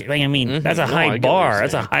Taycan. I mean, that's a high bar.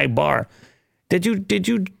 That's a high bar. Did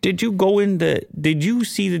you go in did you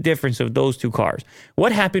see the difference of those two cars?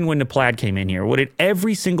 What happened when the Plaid came in here? What did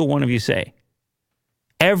every single one of you say?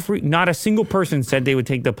 Not a single person said they would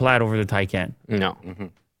take the Plaid over the Taycan. No.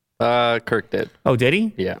 Kirk did. Oh, did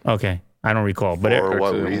he? Yeah. Okay. I don't recall. But For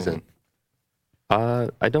what reason?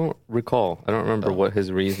 I don't recall. I don't remember what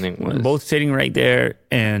his reasoning was. Both sitting right there,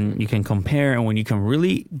 and you can compare. And when you can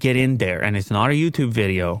really get in there, and it's not a YouTube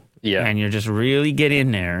video, and you're just really get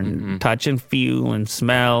in there and touch and feel and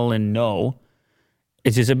smell and know,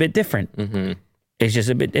 it's just a bit different. It's just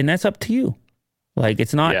a bit, and that's up to you. Like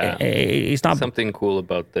it's not something cool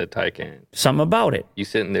about the Taycan. Something about it. You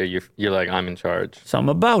sitting there, you're like, I'm in charge. Something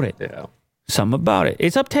about it. Yeah. Something about it.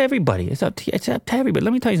 It's up to everybody. It's up to everybody.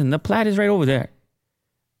 Let me tell you something. The Plaid is right over there.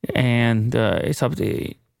 And it's up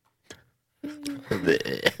to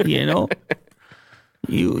you know,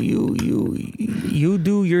 you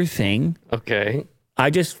do your thing. Okay. I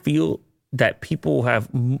just feel that people have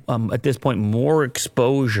at this point more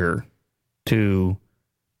exposure to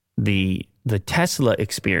the Tesla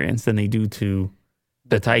experience than they do to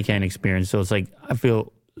the Taycan experience. So it's like I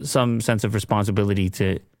feel some sense of responsibility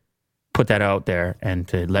to put that out there and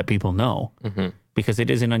to let people know. Because it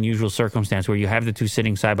is an unusual circumstance where you have the two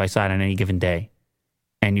sitting side by side on any given day,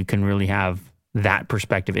 and you can really have that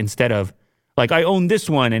perspective instead of like I own this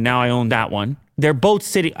one and now I own that one. They're both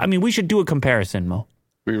sitting. I mean, we should do a comparison, Mo.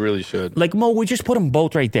 We really should. Like Mo, we just put them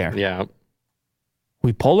both right there. Yeah.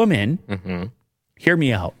 We pull them in. Hear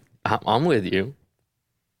me out. I'm with you.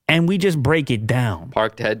 And we just break it down.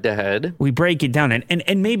 Parked head to head. We break it down,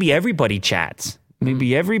 and maybe everybody chats.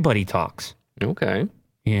 Maybe everybody talks. Okay.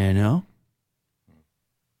 You know.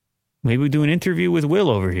 Maybe we do an interview with Will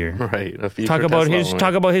over here. Right. Talk about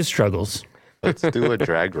his struggles. Let's do a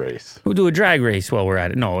drag race. We'll do a drag race while we're at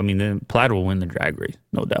it. No, I mean the Plaid will win the drag race,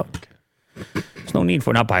 no doubt. There's no need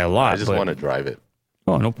for not by a lot. I just want to drive it.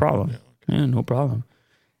 Oh, no problem. Yeah, no problem.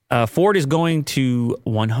 Ford is going to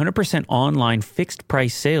 100% online fixed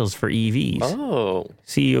price sales for EVs. Oh.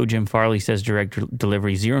 CEO Jim Farley says direct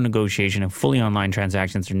delivery, zero negotiation, and fully online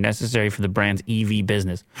transactions are necessary for the brand's EV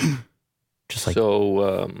business. Just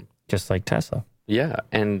like Tesla. Yeah.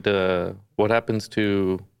 And what happens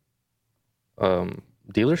to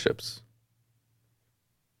dealerships?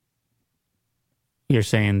 You're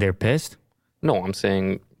saying they're pissed? No, I'm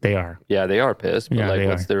saying... They are. Yeah, they are pissed, but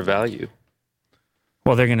what's their value?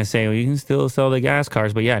 Well, they're going to say, well, you can still sell the gas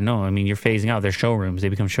cars, but yeah, no, I mean, you're phasing out. They're showrooms. They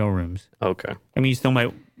become showrooms. Okay. I mean, you still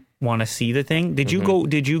might want to see the thing. Did you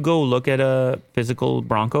go look at a physical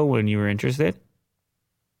Bronco when you were interested?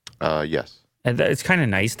 Yes. And it's kind of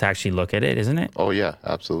nice to actually look at it, isn't it? Oh, yeah,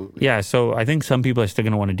 absolutely. Yeah, so I think some people are still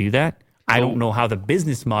going to want to do that. I don't know how the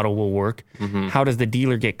business model will work. How does the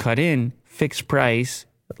dealer get cut in? Fixed price,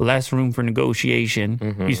 less room for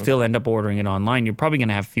negotiation. You still end up ordering it online. You're probably going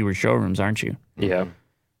to have fewer showrooms, aren't you? Yeah.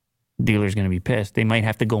 Dealer's going to be pissed. They might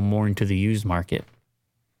have to go more into the used market.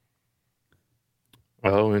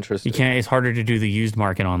 Oh, interesting. You can't. It's harder to do the used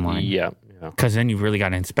market online. Yeah. Because then you've really got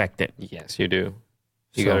to inspect it. Yes, you do.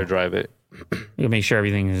 You got to drive it. You make sure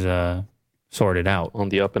everything is sorted out. On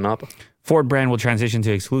the up and up. Ford brand will transition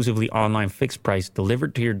to exclusively online fixed price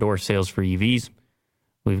delivered to your door sales for EVs.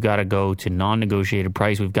 We've got to go to non-negotiated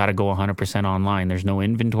price. We've got to go 100% online. There's no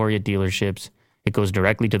inventory at dealerships. It goes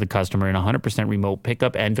directly to the customer in 100% remote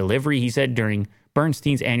pickup and delivery, he said during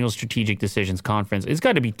Bernstein's annual Strategic Decisions Conference. It's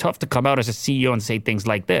got to be tough to come out as a CEO and say things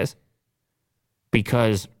like this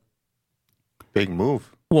because... Big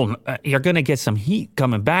move. Well, you're going to get some heat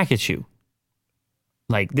coming back at you.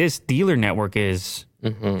 Like this dealer network is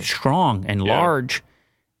strong and large.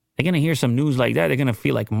 They're going to hear some news like that. They're going to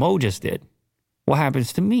feel like Mo just did. What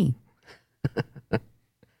happens to me?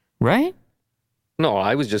 Right? No,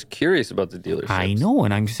 I was just curious about the dealerships. I know,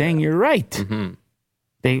 and I'm saying you're right.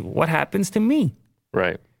 What happens to me?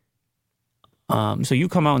 Right. So you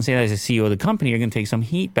come out and say that as a CEO of the company, you're going to take some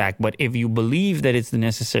heat back. But if you believe that it's the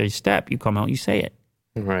necessary step, you come out and you say it.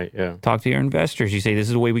 Right, yeah. Talk to your investors. You say, this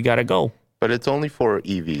is the way we got to go. But it's only for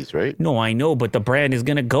EVs, right? No, I know, but the brand is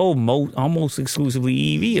going to go almost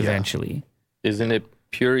exclusively EV eventually. Isn't it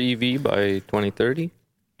pure EV by 2030?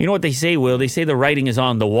 You know what they say, Will? They say the writing is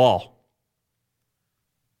on the wall.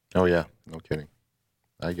 Oh, yeah. No kidding.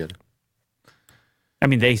 I get it. I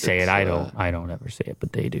mean, they say it. I don't ever say it,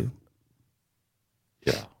 but they do.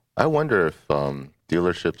 Yeah. I wonder if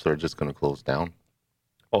dealerships are just going to close down.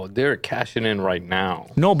 Oh, they're cashing in right now.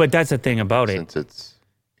 No, but that's the thing about it. Since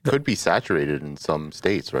it could be saturated in some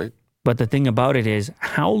states, right? But the thing about it is,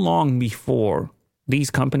 how long before these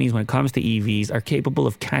companies, when it comes to EVs, are capable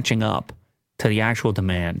of catching up to the actual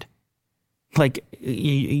demand? Like,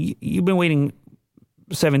 you've been waiting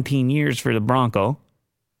 17 years for the Bronco,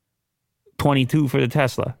 22 for the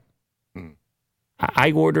Tesla.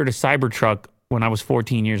 I ordered a Cybertruck when I was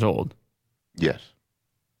 14 years old. Yes.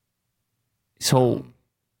 So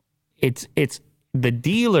it's the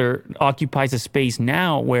dealer occupies a space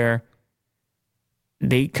now where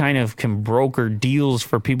they kind of can broker deals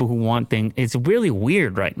for people who want things. It's really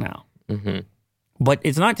weird right now. Mm-hmm. But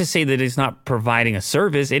it's not to say that it's not providing a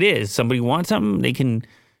service. It is. Somebody wants something, they can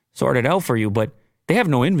sort it out for you, but they have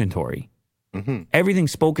no inventory. Mm-hmm.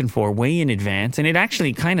 Everything's spoken for way in advance, and it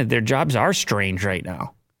actually kind of, their jobs are strange right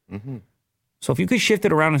now. Mm-hmm. So if you could shift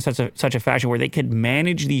it around in such a fashion where they could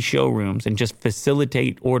manage these showrooms and just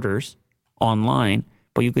facilitate orders online,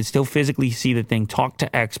 but you could still physically see the thing, talk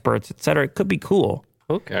to experts, et cetera, it could be cool.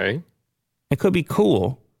 Okay. It could be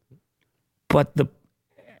cool. But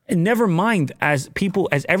never mind, as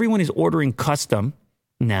everyone is ordering custom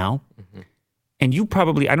now, and you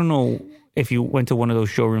probably, I don't know if you went to one of those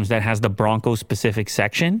showrooms that has the Bronco specific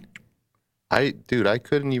section. I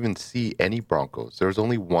couldn't even see any Broncos. There was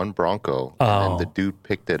only one Bronco, and the dude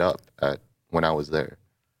picked it up when I was there.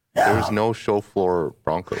 There was no show floor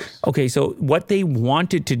Broncos. Okay, so what they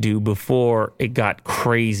wanted to do before it got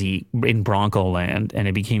crazy in Bronco land and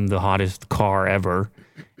it became the hottest car ever,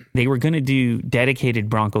 they were going to do dedicated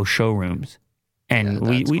Bronco showrooms. And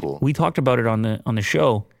we talked about it on the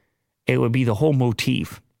show. It would be the whole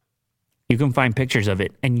motif. You can find pictures of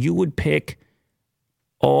it, and you would pick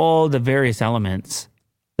all the various elements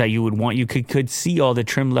that you would want. You could see all the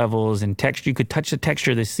trim levels and texture. You could touch the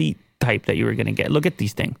texture of the seat type that you were going to get. Look at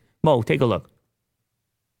these things. Mo, take a look.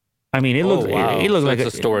 I mean, it looks like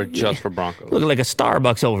a store just for Broncos. Look like a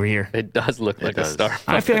Starbucks over here. It does look like a Starbucks.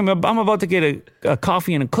 I feel like I'm about to get a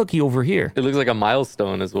coffee and a cookie over here. It looks like a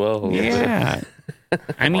milestone as well. Yeah.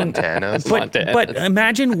 I mean, Montana's. But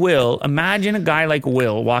imagine a guy like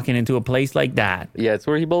Will walking into a place like that. Yeah, it's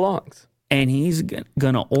where he belongs. And he's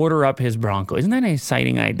going to order up his Bronco. Isn't that an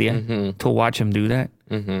exciting idea to watch him do that?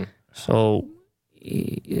 Mm-hmm. So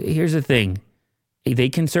here's the thing. They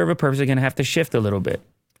can serve a purpose. They're going to have to shift a little bit.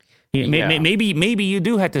 Maybe you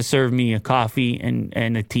do have to serve me a coffee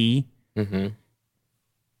and a tea. Mm-hmm.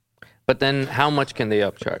 But then how much can they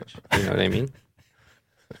upcharge? You know what I mean?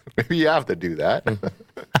 Maybe you have to do that.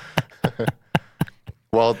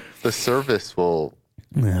 Well, the service will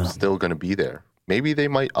still going to be there. Maybe they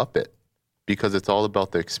might up it because it's all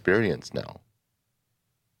about the experience now.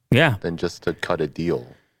 Yeah. Than just to cut a deal.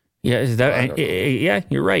 Yeah, yeah,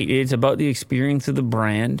 you're right. It's about the experience of the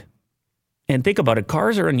brand. And think about it.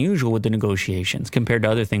 Cars are unusual with the negotiations compared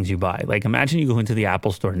to other things you buy. Like imagine you go into the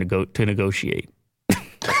Apple store to negotiate.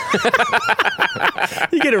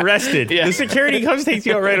 You get arrested. Yeah. The security comes, takes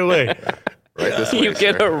you out right away. Right this way, you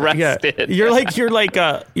get arrested. Yeah. You're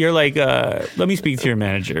like. Let me speak to your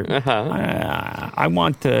manager. I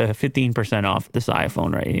want 15% off this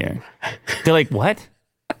iPhone right here. They're like, what?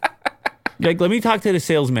 Like, let me talk to the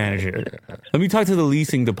sales manager. Let me talk to the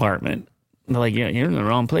leasing department. They're like, yeah, you're in the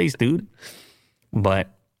wrong place, dude. But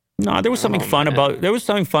no, there was something fun about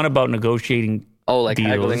negotiating. Oh, like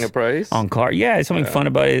haggling a price on car. Yeah, it's something fun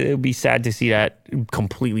about it. It would be sad to see that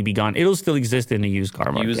completely be gone. It'll still exist in the used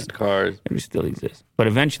car market. Used cars. It will still exist. But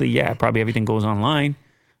eventually, yeah, probably everything goes online.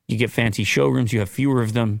 You get fancy showrooms. You have fewer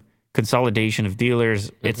of them. Consolidation of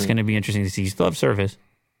dealers. It's going to be interesting to see. You still have service.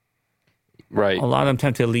 Right. A lot of them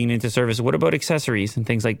tend to lean into service. What about accessories and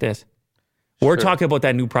things like this? We're talking about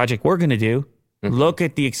that new project we're going to do. Look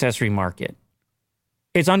at the accessory market.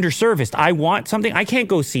 It's underserviced. I want something. I can't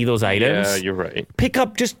go see those items. Yeah, you're right. Pick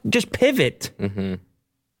up, just pivot. Mm-hmm.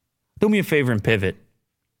 Do me a favor and pivot.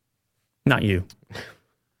 Not you.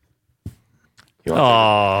 He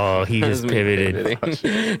just pivoted.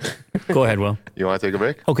 Go ahead, Will. You want to take a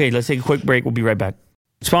break? Okay, let's take a quick break. We'll be right back.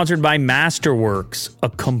 Sponsored by Masterworks, a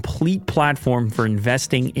complete platform for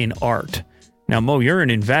investing in art. Now, Mo, you're an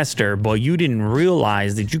investor, but you didn't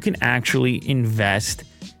realize that you can actually invest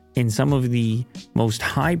in some of the most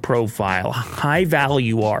high-profile,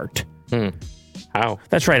 high-value art. How?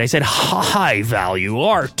 That's right. I said high-value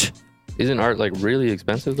art. Isn't art like really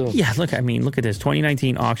expensive though? Yeah. Look at this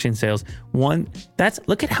 2019 auction sales.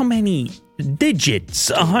 Look at how many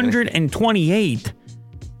digits. $128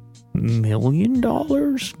 million.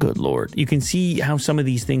 Good Lord. You can see how some of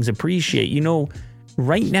these things appreciate. You know,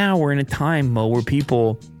 right now we're in a time, Mo, where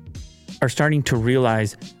people are starting to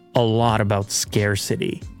realize a lot about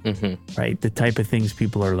scarcity, right? The type of things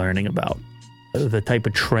people are learning about, the type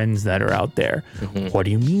of trends that are out there. What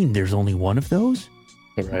do you mean there's only one of those?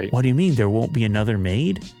 Right. What do you mean there won't be another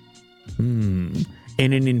made? In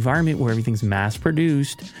an environment where everything's mass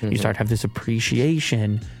produced, you start to have this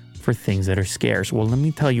appreciation for things that are scarce. Well, let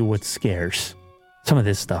me tell you what's scarce. Some of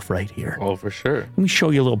this stuff right here. Oh, for sure. Let me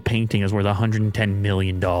show you a little painting that's worth $110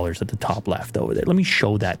 million at the top left over there. Let me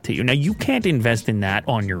show that to you. Now, you can't invest in that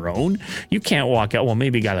on your own. You can't walk out. Well,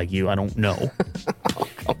 maybe a guy like you, I don't know.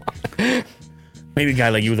 Maybe a guy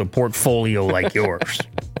like you with a portfolio like yours.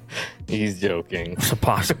 He's joking. It's a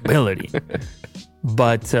possibility.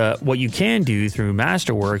 But what you can do through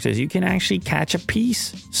Masterworks is you can actually catch a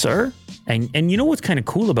piece, sir. And you know what's kind of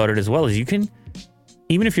cool about it as well is you can,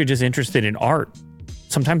 even if you're just interested in art,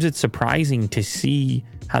 sometimes it's surprising to see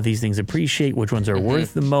how these things appreciate, which ones are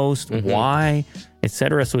worth the most, why,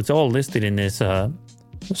 etc. So it's all listed in this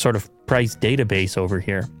sort of price database over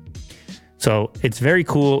here. So it's very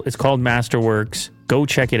cool. It's called Masterworks. Go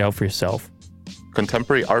check it out for yourself.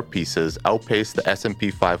 Contemporary art pieces outpaced the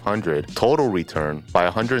S&P 500 total return by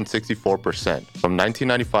 164% from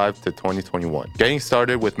 1995 to 2021. Getting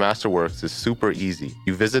started with Masterworks is super easy.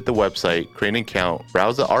 You visit the website, create an account,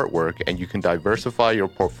 browse the artwork, and you can diversify your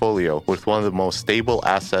portfolio with one of the most stable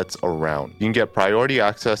assets around. You can get priority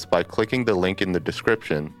access by clicking the link in the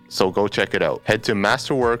description, so go check it out. Head to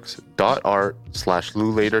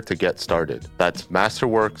masterworks.art/LouLater to get started. That's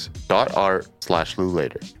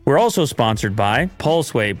masterworks.art/LouLater. We're also sponsored by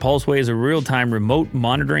Pulseway. Pulseway is a real-time remote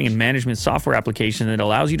monitoring and management software application that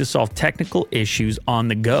allows you to solve technical issues on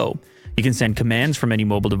the go. You can send commands from any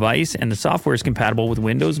mobile device, and the software is compatible with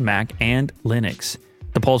Windows, Mac, and Linux.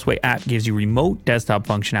 The Pulseway app gives you remote desktop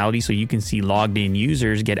functionality so you can see logged in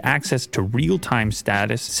users, get access to real-time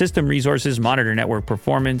status, system resources, monitor network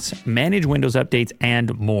performance, manage Windows updates,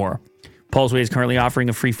 and more. Pulseway is currently offering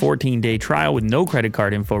a free 14-day trial with no credit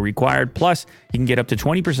card info required. Plus, you can get up to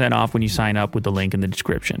 20% off when you sign up with the link in the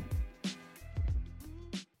description.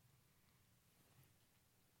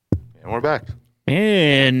 And we're back.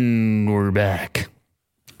 And we're back.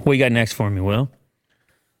 What you got next for me, Will?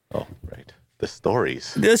 Oh, right. The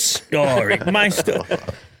stories. The story. My story.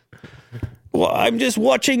 Well, I'm just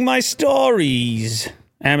watching my stories.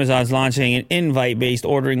 Amazon's launching an invite-based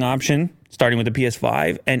ordering option, starting with the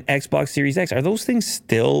PS5 and Xbox Series X. Are those things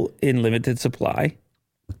still in limited supply?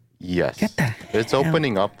 Yes. It's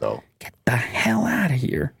opening up, though. Get the hell out of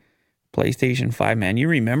here. PlayStation 5, man. You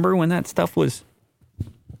remember when that stuff was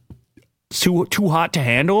too hot to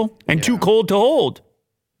handle and too cold to hold?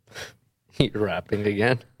 You're rapping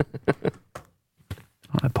again.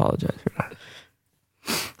 I apologize for that.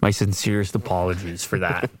 My sincerest apologies for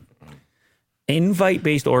that.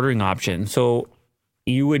 Invite-based ordering option. So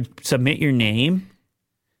you would submit your name.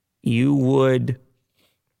 You would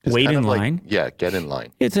wait in line. Get in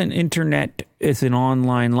line. It's an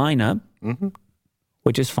online lineup,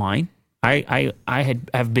 which is fine. I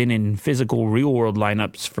have been in physical real-world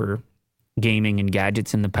lineups for gaming and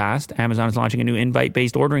gadgets in the past. Amazon is launching a new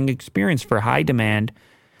invite-based ordering experience for high-demand,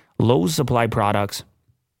 low-supply products.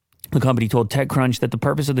 The company told TechCrunch that the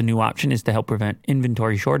purpose of the new option is to help prevent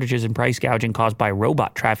inventory shortages and price gouging caused by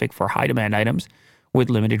robot traffic for high-demand items with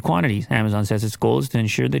limited quantities. Amazon says its goal is to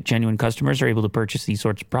ensure that genuine customers are able to purchase these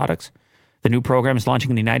sorts of products. The new program is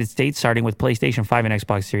launching in the United States, starting with PlayStation 5 and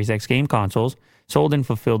Xbox Series X game consoles sold and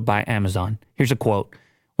fulfilled by Amazon. Here's a quote.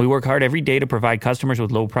 "We work hard every day to provide customers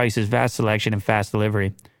with low prices, vast selection, and fast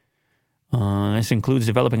delivery. This includes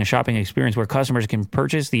developing a shopping experience where customers can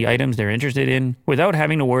purchase the items they're interested in without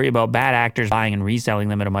having to worry about bad actors buying and reselling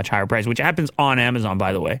them at a much higher price," which happens on Amazon,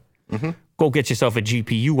 by the way. Go get yourself a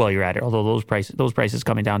GPU while you're at it, although those prices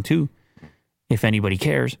coming down too, if anybody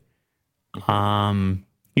cares.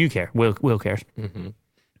 You care. Will cares.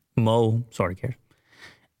 Mo sort of cares.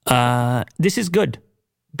 This is good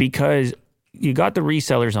because you got the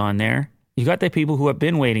resellers on there. You got the people who have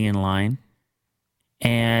been waiting in line.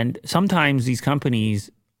 And sometimes these companies,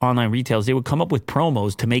 online retailers, they would come up with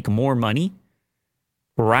promos to make more money,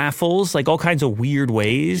 raffles, like all kinds of weird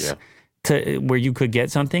ways to where you could get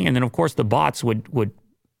something. And then, of course, the bots would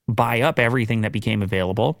buy up everything that became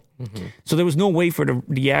available. So there was no way for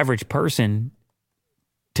the average person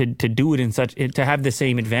to do it in such, to have the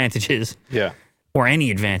same advantages or any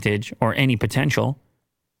advantage or any potential.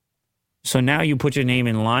 So now you put your name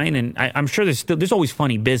in line, and I'm sure there's always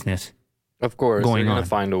funny business. Of course, going they're going on. to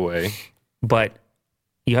find a way. But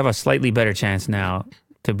you have a slightly better chance now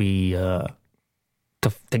to be to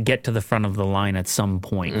get to the front of the line at some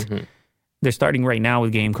point. They're starting right now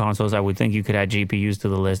with game consoles. I would think you could add GPUs to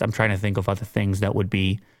the list. I'm trying to think of other things that would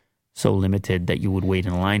be so limited that you would wait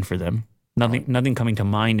in line for them. Nothing coming to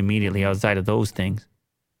mind immediately outside of those things.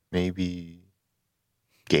 Maybe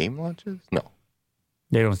game launches? No.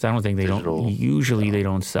 They don't. I don't think they Digital, don't. Usually, they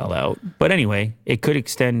don't sell out. But anyway, it could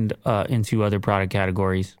extend into other product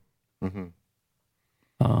categories.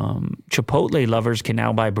 Chipotle lovers can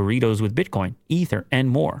now buy burritos with Bitcoin, Ether, and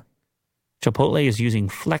more. Chipotle is using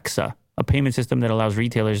Flexa, a payment system that allows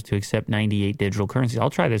retailers to accept 98 digital currencies. I'll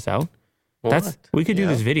try this out. We could do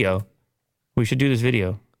this video. We should do this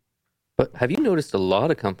video. But have you noticed a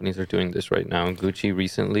lot of companies are doing this right now? Gucci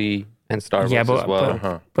recently and Starbucks Yeah, as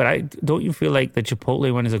well. but I don't you feel like the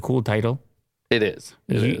Chipotle one is a cool title? It is.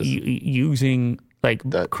 Using like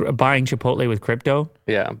buying Chipotle with crypto.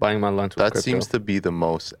 Yeah, buying my lunch with That crypto. seems to be the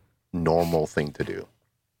most normal thing to do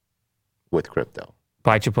with crypto.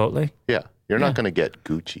 Buy Chipotle. Yeah, you're not going to get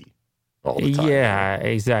Gucci all the time. Yeah,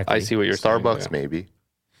 exactly. I see what you're Starbucks, saying. maybe.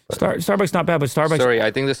 Starbucks not bad, but Starbucks. Sorry,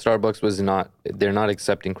 I think the Starbucks was not. They're not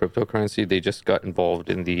accepting cryptocurrency. They just got involved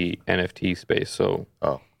in the NFT space. So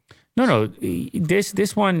Oh, No.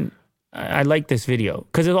 This one, I like this video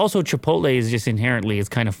because it also Chipotle is just inherently it's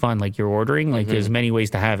kind of fun. Like you're ordering, like there's many ways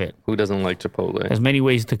to have it. who doesn't like Chipotle? There's many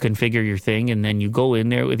ways to configure your thing, and then you go in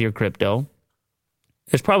there with your crypto.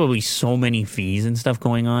 There's probably so many fees and stuff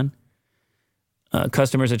going on.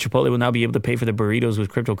 Customers at Chipotle will now be able to pay for the burritos with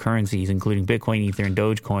cryptocurrencies, including Bitcoin, Ether, and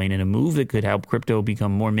Dogecoin, in a move that could help crypto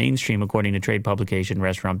become more mainstream, according to trade publication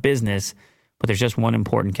Restaurant Business. But there's just one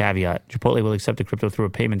important caveat. Chipotle will accept the crypto through a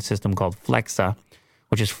payment system called Flexa,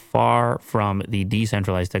 which is far from the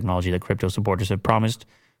decentralized technology that crypto supporters have promised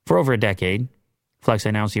for over a decade. Flexa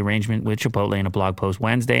announced the arrangement with Chipotle in a blog post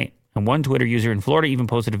Wednesday, and one Twitter user in Florida even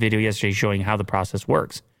posted a video yesterday showing how the process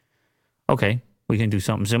works. Okay, we can do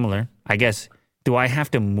something similar. I guess, do I have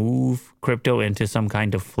to move crypto into some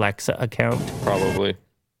kind of Flexa account? Probably.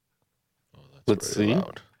 Let's very see.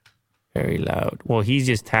 loud. Very loud. Well, he's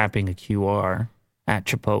just tapping a QR at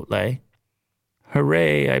Chipotle.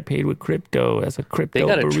 Hooray, I paid with crypto. That's a crypto They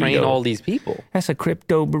got to burrito. train all these people. That's a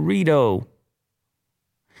crypto burrito.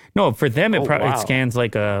 No, for them it wow. it scans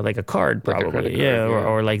like a card Like a probably. credit card, yeah, yeah.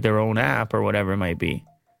 or like their own app or whatever it might be.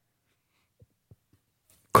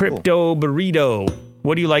 Crypto burrito.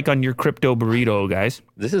 What do you like on your crypto burrito, guys?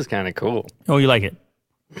 This is kind of cool. Oh, you like it.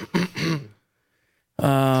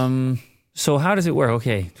 So how does it work?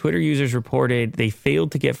 Okay, Twitter users reported they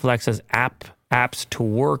failed to get Flexa's apps to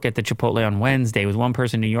work at the Chipotle on Wednesday, with one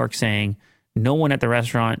person in New York saying no one at the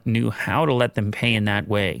restaurant knew how to let them pay in that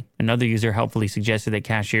way. Another user helpfully suggested that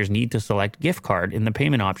cashiers need to select gift card in the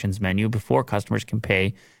payment options menu before customers can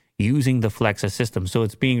pay using the Flexa system. So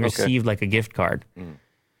it's being received like a gift card.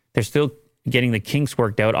 They're still getting the kinks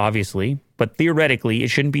worked out, obviously, but theoretically, it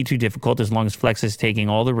shouldn't be too difficult as long as Flexa is taking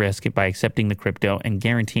all the risk by accepting the crypto and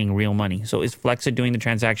guaranteeing real money. So is Flexa doing the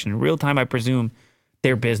transaction in real time? I presume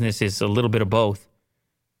their business is a little bit of both.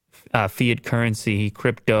 Fiat currency,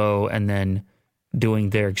 crypto, and then doing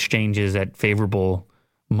their exchanges at favorable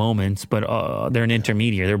moments. But they're an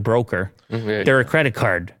intermediary. They're a broker. Yeah. They're a credit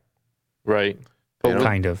card, Right. But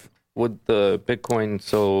kind of. with the Bitcoin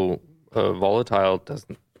so volatile,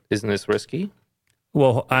 isn't this risky?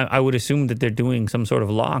 Well, I would assume that they're doing some sort of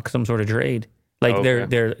lock, some sort of trade. Like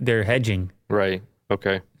Okay. they're hedging. Right.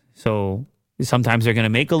 Okay. So sometimes they're going to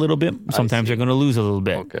make a little bit. Sometimes they're going to lose a little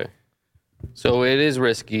bit. Okay. So it is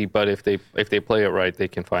risky, but if they play it right, they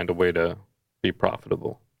can find a way to be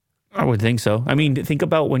profitable. I would think so. I mean, think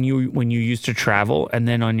about when you used to travel, and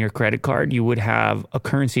then on your credit card you would have a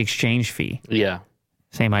currency exchange fee. Yeah.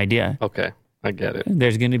 Same idea. Okay. I get it.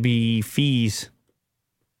 There's going to be fees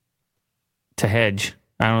to hedge.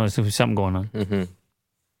 I don't know. There's something going on. Mm-hmm.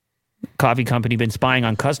 Coffee company been spying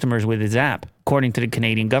on customers with its app, according to the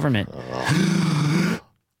Canadian government.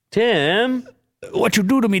 Tim, What you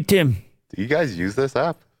do to me, Tim? Do you guys use this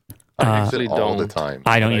app? I use actually it all the don't. time.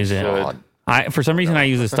 I don't I use it. should. For some reason I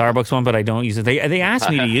use the Starbucks one, but I don't use it. They asked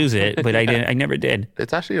me to use it, but I didn't. I never did.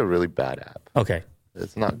 It's actually a really bad app. Okay.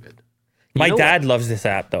 It's not good. My know dad loves this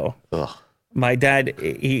app though. Ugh. My dad,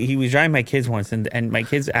 he was driving my kids once, and my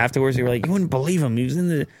kids afterwards they were like, "You wouldn't believe him. He was in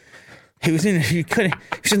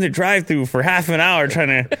the drive-through for half an hour trying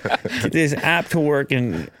to get this app to work,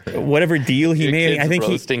 and whatever deal he Your made. kid's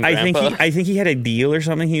roasting Grandpa. I think he had a deal or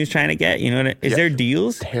something he was trying to get. You know, is there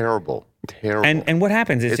deals? Terrible. And what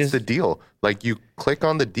happens? It's just the deal. Like you click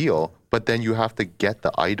on the deal, but then you have to get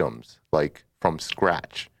the items like from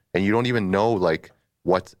scratch, and you don't even know like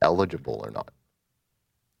what's eligible or not.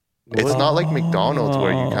 It's not like McDonald's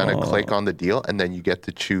where you kind of click on the deal and then you get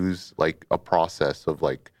to choose like a process of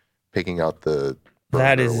like picking out the burger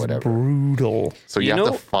that or is whatever. brutal. So you You have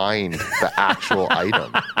know- to find the actual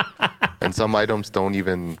item, and some items don't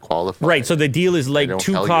even qualify. Right. So the deal is like don't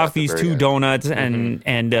 2 tell you at the coffees, very 2 end. donuts,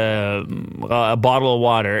 and a bottle of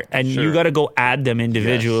water, and you Sure. got to go add them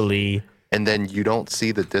individually. And then you don't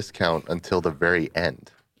see the discount until the very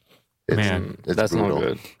end. It's, Man, it's that's brutal. not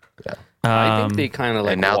good. Yeah. I think they kind of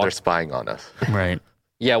like. And now walk- they're spying on us. Right.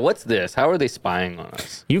 Yeah. What's this? How are they spying on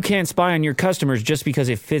us? You can't spy on your customers just because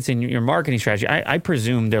it fits in your marketing strategy. I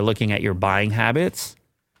presume they're looking at your buying habits.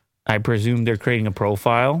 I presume they're creating a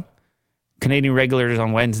profile. Canadian regulators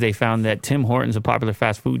on Wednesday found that Tim Hortons, a popular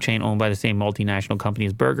fast food chain owned by the same multinational company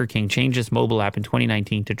as Burger King, changed its mobile app in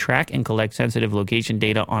 2019 to track and collect sensitive location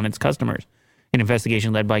data on its customers. An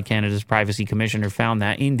investigation led by Canada's Privacy Commissioner found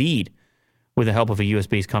that, indeed, with the help of a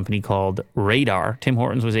US-based company called Radar, Tim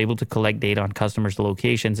Hortons was able to collect data on customers'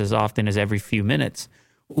 locations as often as every few minutes.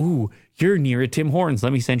 Ooh, you're near a Tim Hortons.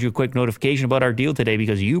 Let me send you a quick notification about our deal today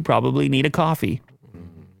because you probably need a coffee.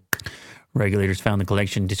 Regulators found the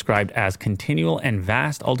collection described as continual and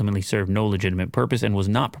vast ultimately served no legitimate purpose and was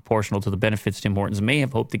not proportional to the benefits Tim Hortons may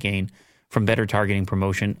have hoped to gain from better targeting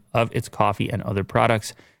promotion of its coffee and other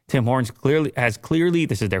products. Tim Hortons clearly,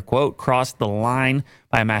 this is their quote, crossed the line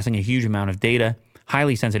by amassing a huge amount of data,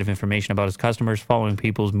 highly sensitive information about its customers, following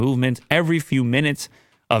people's movements every few minutes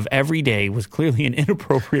of every day was clearly an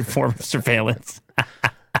inappropriate form of surveillance.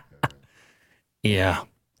 Yeah.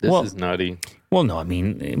 This is nutty. Well, no, I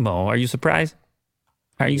mean, Mo, are you surprised?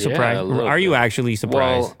 Are you surprised? Are you actually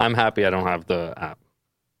surprised? Well, I'm happy I don't have the app.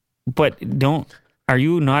 But are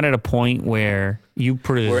you not at a point where you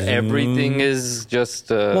presume... Where everything is just...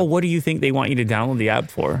 Well, what do you think they want you to download the app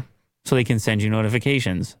for? So they can send you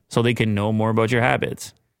notifications, so they can know more about your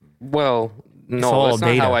habits. Well, no, that's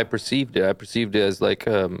not how I perceived it. I perceived it as like,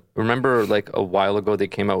 remember like a while ago they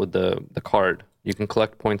came out with the card. You can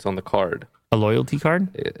collect points on the card. A loyalty card?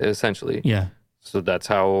 Essentially. Yeah. So that's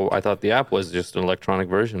how I thought the app was, just an electronic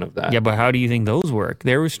version of that. Yeah, but how do you think those work?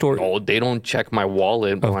 They were stored... Oh, they don't check my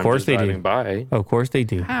wallet while I'm just driving by. Of course they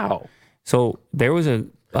do. How? So there was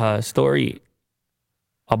a story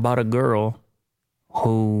about a girl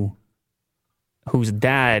whose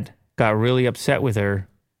dad got really upset with her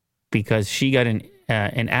because she got an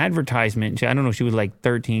advertisement. I don't know, she was like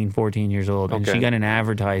 13, 14 years old. And she got an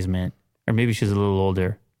advertisement, or maybe she's a little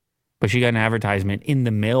older. But she got an advertisement in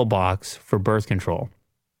the mailbox for birth control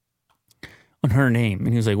on her name. And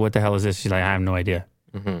he was like, what the hell is this? She's like, I have no idea.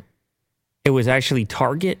 Mm-hmm. It was actually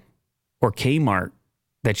Target or Kmart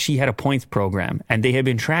that she had a points program. And they had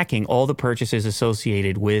been tracking all the purchases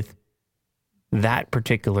associated with that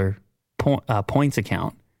particular points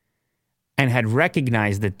account and had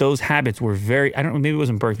recognized that those habits were very, I don't know, maybe it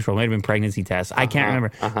wasn't birth control, it might have been pregnancy tests. I can't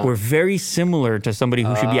remember. Were very similar to somebody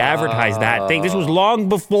who should be advertised that thing. This was long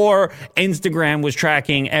before Instagram was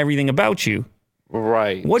tracking everything about you.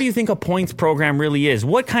 Right. What do you think a points program really is?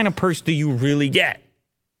 What kind of purse do you really get?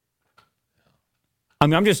 I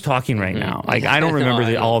mean, I'm just talking right now. Like, I don't remember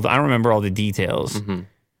I don't remember all the details. Mm-hmm.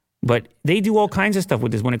 But they do all kinds of stuff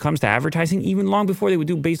with this when it comes to advertising, even long before they would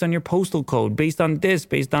do based on your postal code, based on this,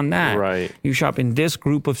 based on that. Right. You shop in this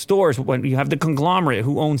group of stores. When you have the conglomerate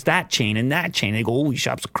who owns that chain and that chain, they go, oh, he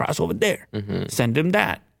shops across over there. Mm-hmm. Send him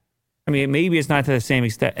that. I mean, maybe it's not to the same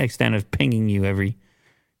extent of pinging you every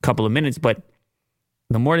couple of minutes, but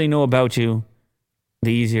the more they know about you,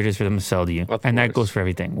 the easier it is for them to sell to you. And that goes for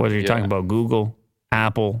everything, whether you're talking about Google,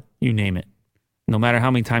 Apple, you name it. No matter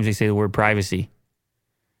how many times they say the word privacy.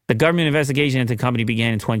 The government investigation into the company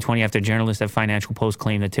began in 2020 after journalists at Financial Post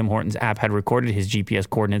claimed that Tim Hortons' app had recorded his GPS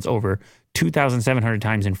coordinates over 2,700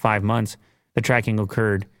 times in 5 months. The tracking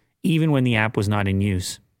occurred even when the app was not in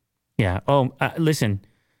use. Yeah. Oh, listen,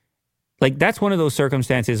 like that's one of those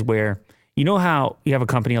circumstances where, you know how you have a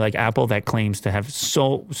company like Apple that claims to have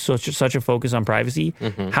such a focus on privacy?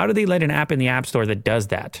 Mm-hmm. How do they let an app in the App Store that does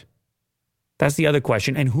that? That's the other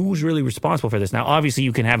question. And who's really responsible for this? Now, obviously,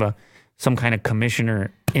 you can have some kind of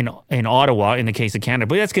commissioner in Ottawa, in the case of Canada,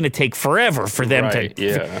 but that's going to take forever for them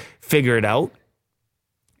to figure it out.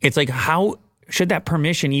 It's like, how should that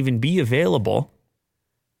permission even be available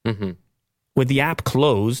with the app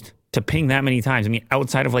closed to ping that many times? I mean,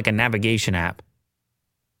 outside of like a navigation app.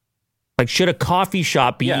 Like, should a coffee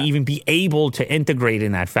shop even be able to integrate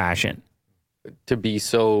in that fashion? To be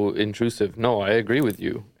so intrusive. No, I agree with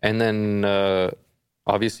you. And then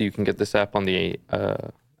obviously you can get this app on the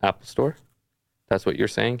Apple Store. That's what you're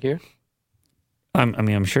saying here? I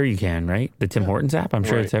mean, I'm sure you can, right? The Tim Hortons app? I'm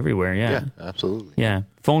sure it's everywhere, Yeah, absolutely. Yeah.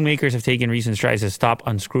 Phone makers have taken recent strides to stop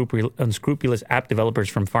unscrupulous app developers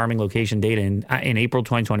from farming location data. In April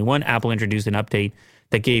 2021, Apple introduced an update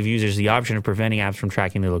that gave users the option of preventing apps from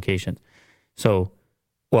tracking their locations. So,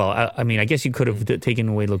 well, I mean, I guess you could have taken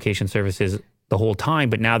away location services the whole time,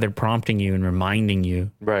 but now they're prompting you and reminding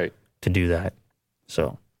you to do that.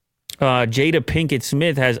 So, Jada Pinkett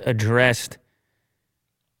Smith has addressed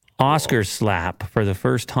Oscar slap for the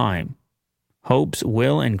first time. Hopes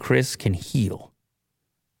Will and Chris can heal.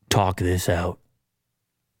 Talk this out.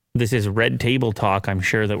 This is red table talk, I'm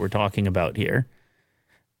sure, that we're talking about here.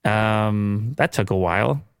 That took a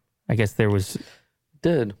while. I guess there was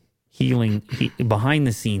healing, behind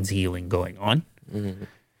the scenes healing going on. Mm-hmm.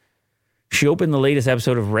 She opened the latest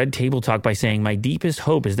episode of Red Table Talk by saying, "My deepest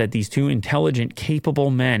hope is that these two intelligent, capable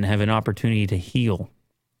men have an opportunity to heal,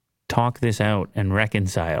 talk this out, and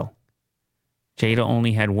reconcile." Jada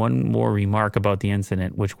only had one more remark about the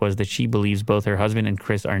incident, which was that she believes both her husband and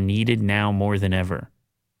Chris are needed now more than ever.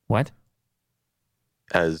 What?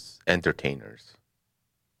 As entertainers.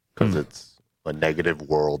 Because it's a negative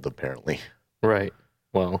world, apparently. Right.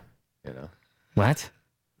 Well, You know? What?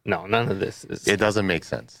 no, none of this is. It doesn't make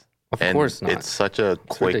sense. Of And course not. It's such a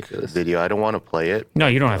quick ridiculous. video. I don't want to play it. No,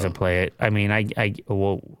 you don't have to play it. I mean, I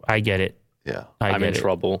get it. Yeah. I I'm get in it.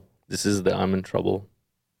 trouble. This is the I'm in trouble.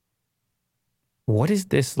 What is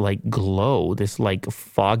this like glow? This like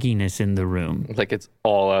fogginess in the room? Like it's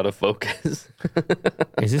all out of focus.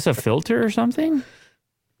 Is this a filter or something?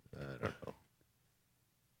 I don't know.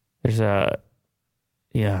 There's a,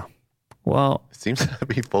 yeah. Well, It seems to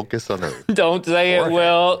be focused on her. Don't say it,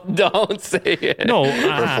 Will. Don't say it. no,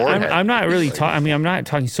 forehead. I'm not really talking. I mean, I'm not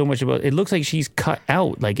talking so much about. It looks like she's cut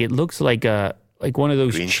out. Like it looks like one of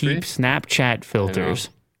those Green cheap screen? Snapchat filters,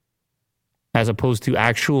 as opposed to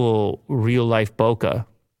actual real life bokeh.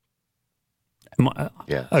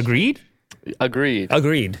 Yeah. Agreed. Agreed.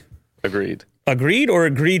 Agreed. Agreed. Agreed or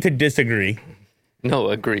agreed to disagree. No,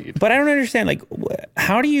 agreed. But I don't understand. Like,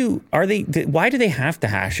 how do you? Are they? Why do they have to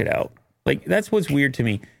hash it out? Like, that's what's weird to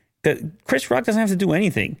me. Chris Rock doesn't have to do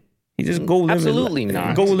anything. He just go live. Absolutely his,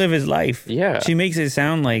 not. Go live his life. Yeah. She makes it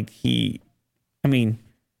sound like he. I mean,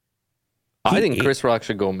 I think Chris Rock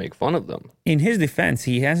should go make fun of them. in his defense,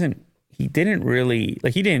 he hasn't. He didn't really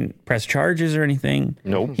like. He didn't press charges or anything.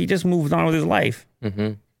 Nope. He just moved on with his life.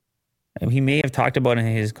 Mm-hmm. He may have talked about it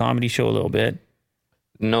in his comedy show a little bit.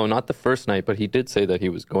 No, not the first night, but he did say that he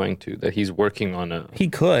was going to, that he's working on a. He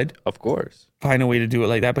could Of course. find a way to do it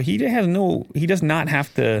like that, but he has no. He does not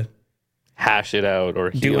have to Hash it out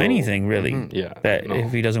or do heal. anything really. Yeah. That no.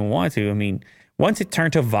 if he doesn't want to. I mean, once it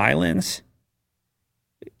turned to violence,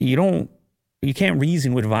 you can't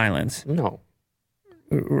reason with violence, No.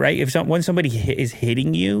 right? When somebody is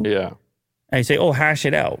hitting you, Yeah. and you say, "Oh, hash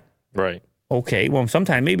it out." Right. Okay, well,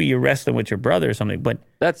 sometime maybe you're wrestling with your brother or something, but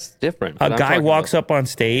That's different. a guy walks up on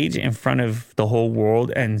stage in front of the whole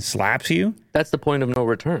world and slaps you. That's the point of no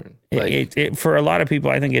return. Like, For a lot of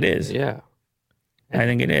people, I think it is. yeah. I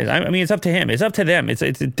think it is. I mean, it's up to him. It's up to them. It's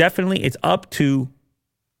definitely up to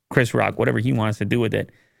Chris Rock, whatever he wants to do with it.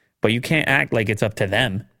 But you can't act like it's up to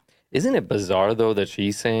them. Isn't it bizarre though that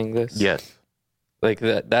she's saying this? Yes. Like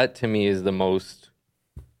that to me is the most.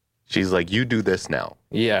 She's like, you do this now.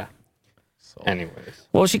 Yeah. So Anyways.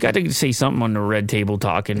 Well, she got to say something on the Red Table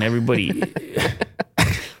Talk, and everybody.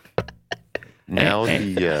 now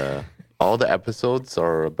all the episodes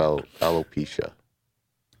are about alopecia.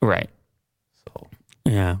 Right. So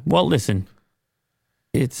Yeah. Well, listen.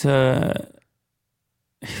 It's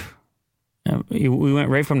we went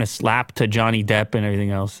right from the slap to Johnny Depp and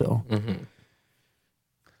everything else. So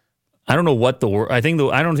I don't know what the world. I don't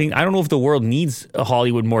know if the world needs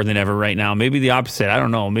Hollywood more than ever right now. Maybe the opposite. I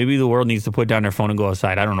don't know. Maybe the world needs to put down their phone and go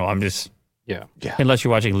outside. I don't know. I'm just Yeah. unless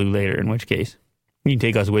you're watching Lou later, in which case you can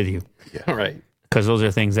take us with you Right. because those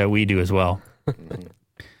are things that we do as well.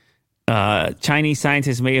 Chinese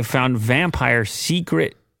scientists may have found a vampire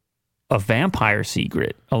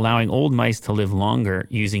secret, allowing old mice to live longer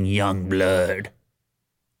using young blood.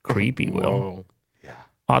 Creepy, Will. Whoa.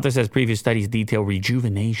 Author says previous studies detail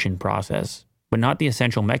rejuvenation process, but not the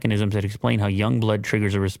essential mechanisms that explain how young blood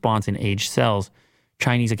triggers a response in aged cells.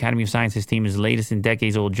 Chinese Academy of Sciences team is latest in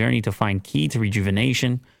decades-old journey to find key to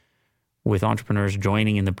rejuvenation, with entrepreneurs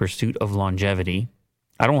joining in the pursuit of longevity.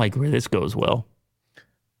 I don't like where this goes, Will.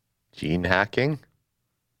 gene hacking.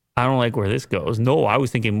 I don't like where this goes. No, I was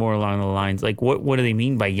thinking more along the lines, like, what do they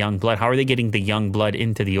mean by young blood? How are they getting the young blood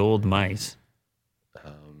into the old mice?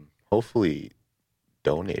 Hopefully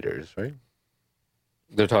donators, right?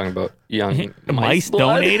 They're talking about young Mice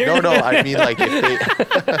blood? donator? No, I mean like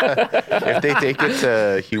if they take it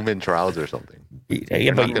to human trials or something.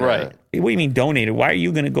 Yeah, but not gonna- Right. what do you mean donator? Why are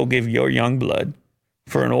you going to go give your young blood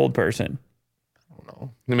for an old person?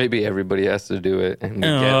 Maybe everybody has to do it. And we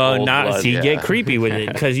get old blood. See, yeah. get creepy with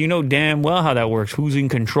it because you know damn well how that works. Who's in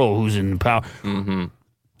control? Who's in the power? Mm-hmm.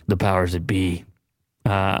 The powers that be.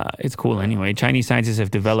 It's cool anyway. Chinese scientists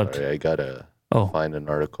have developed. Sorry, I gotta Oh. find an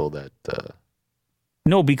article that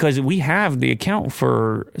No, because we have the account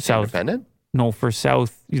for South. independent. No, for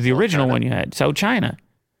South. The original China? one you had, South China.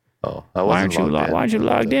 Oh, I Why wasn't aren't you? logged in. Why aren't you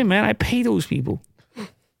logged in, man? I pay those people.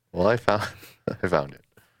 Well, I found it.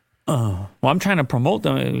 Well, I'm trying to promote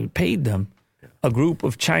them. I paid them. A group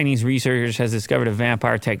of Chinese researchers has discovered a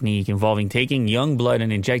vampire technique involving taking young blood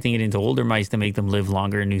and injecting it into older mice to make them live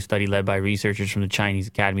longer. A new study led by researchers from the Chinese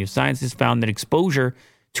Academy of Sciences found that exposure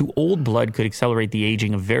to old blood could accelerate the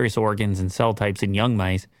aging of various organs and cell types in young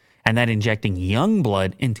mice, and that injecting young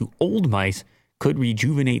blood into old mice could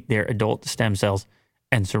rejuvenate their adult stem cells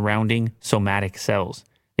and surrounding somatic cells.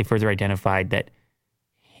 They further identified that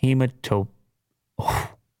hematopoietic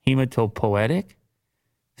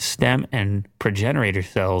stem and progenitor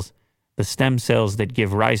cells, the stem cells that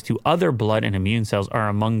give rise to other blood and immune cells, are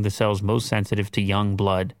among the cells most sensitive to young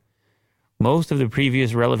blood. Most of the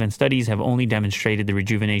previous relevant studies have only demonstrated the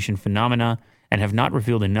rejuvenation phenomena and have not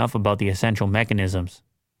revealed enough about the essential mechanisms.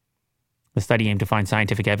 The study aimed to find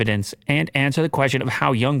scientific evidence and answer the question of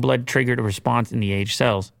how young blood triggered a response in the aged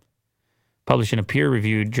cells. Published in a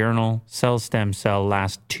peer-reviewed journal, Cell Stem Cell,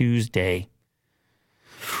 last Tuesday.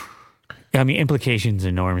 I mean, implications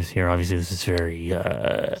enormous here. Obviously, this is very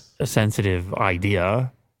a sensitive idea.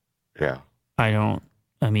 Yeah. I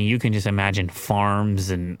mean, you can just imagine farms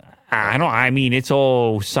and it's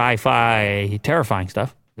all sci-fi, terrifying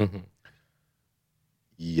stuff. Mm-hmm.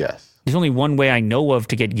 Yes. There's only one way I know of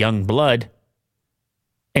to get young blood,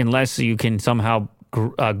 unless you can somehow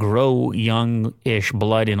grow young-ish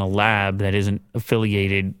blood in a lab that isn't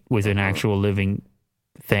affiliated with an actual living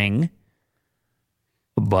thing.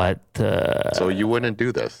 But so you wouldn't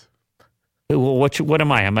do this? Well, what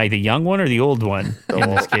am I? Am I the young one or the old one in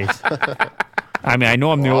this case? I mean, I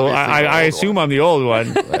know I'm the old. I assume I'm the old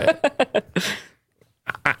one.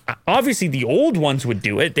 Obviously, the old ones would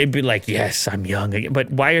do it. They'd be like, "Yes, I'm young."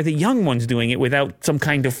 But why are the young ones doing it without some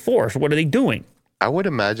kind of force? What are they doing? I would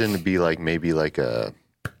imagine it'd be like maybe like a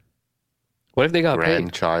What if they got paid?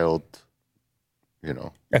 grandchild,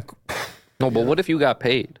 No, but what if you got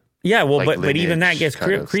paid? Yeah, well, Like but even that gets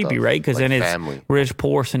lineage kind of creepy, stuff, right? Because like then it's family. rich,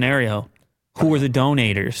 poor scenario. Who are the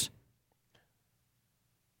donators?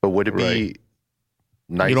 But would it be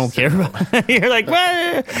nice? You don't care about You're like,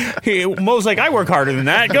 well, Mo's like, I work harder than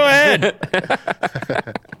that. Go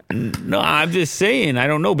ahead. No, I'm just saying. I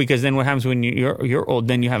don't know, because then what happens when you're old?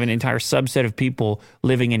 Then you have an entire subset of people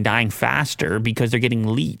living and dying faster because they're getting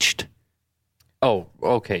leached. Oh,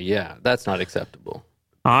 okay, yeah, that's not acceptable.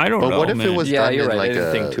 I don't know. But what if man. it was Yeah, done you're in right. like I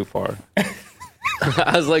didn't think too far.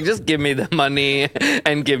 I was like, just give me the money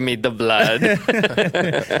and give me the blood.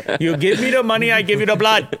 You give me the money, I give you the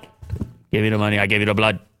blood. Give me the money, I give you the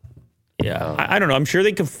blood. Yeah, I don't know. I'm sure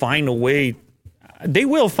they could find a way. They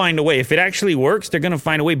will find a way. If it actually works, they're going to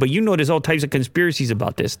find a way. But you know, there's all types of conspiracies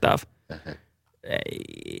about this stuff.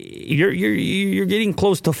 You're getting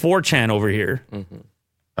close to 4chan over here.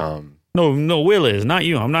 Mm-hmm. No, Will is not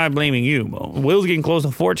you. I'm not blaming you. Will's getting close to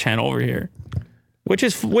 4chan over here, which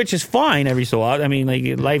is fine every so often. I mean,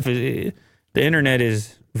 like life is, the internet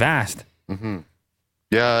is vast. Mm-hmm.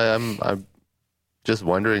 Yeah, I'm just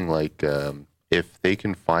wondering, like, if they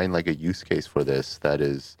can find like a use case for this that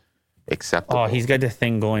is acceptable. Oh, he's got the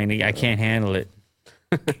thing going. I can't handle it.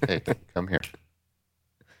 Hey, come here.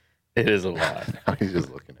 It is a lot. Now he's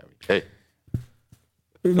just looking at me. Hey.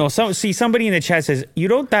 No, somebody in the chat says you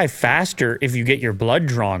don't die faster if you get your blood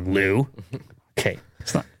drawn, Lou. Okay,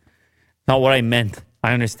 it's not what I meant.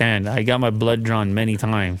 I understand. I got my blood drawn many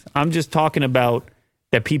times. I'm just talking about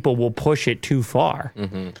that people will push it too far.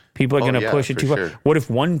 Mm-hmm. People are going to push it too sure. far. What if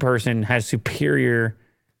one person has superior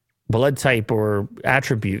blood type or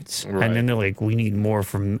attributes, Right. and then they're like, we need more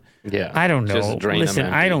from. Yeah, I don't just know. drain them Listen,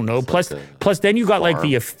 empty. I don't know. It's Plus, then you got like farm.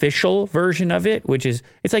 the official version of it, which is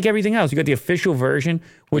it's like everything else. You got the official version,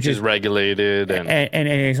 which is regulated and and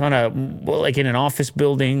it's on like in an office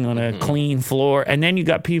building on a clean floor, and then you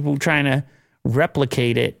got people trying to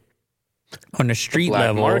replicate it on the street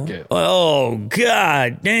black level. market. Oh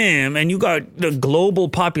god damn! And you got the global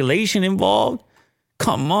population involved.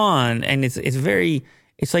 Come on, and it's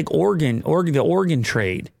like the organ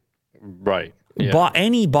trade. right. Yeah.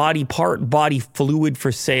 Any body part, body fluid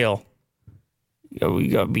for sale. Yeah, we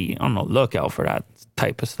gotta be on the lookout for that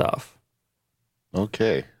type of stuff.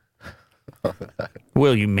 Okay.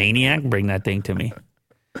 Will you maniac? Bring that thing to me.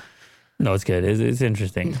 No, it's good. It's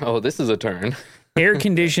interesting. Oh, this is a turn.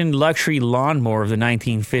 Air-conditioned luxury lawnmower of the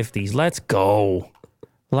 1950s. Let's go.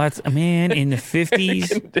 Man, in the 50s.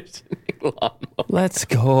 Conditioning lawnmower. Let's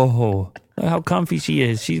go. Look how comfy she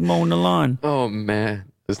is. She's mowing the lawn. Oh man.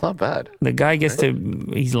 It's not bad. The guy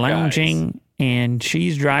he's lounging and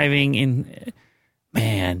she's driving in.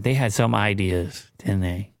 Man, they had some ideas, didn't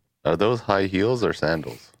they? Are those high heels or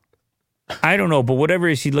sandals? I don't know, but whatever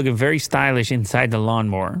it is, she's looking very stylish inside the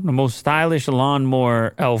lawnmower. The most stylish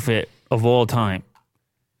lawnmower outfit of all time.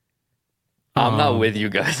 I'm not with you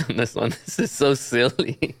guys on this one. This is so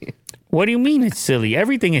silly. What do you mean it's silly?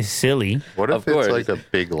 Everything is silly. What if Of course. it's like a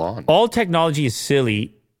big lawn? All technology is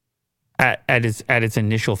silly at its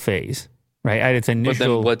initial phase, right? At its But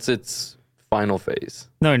initial. then what's its final phase?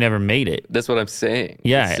 No, it never made it. That's what I'm saying.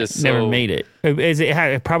 Yeah, It's just it never so- made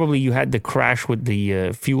it. Probably you had the crash with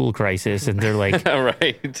the fuel crisis, and they're like,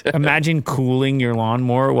 Right. imagine cooling your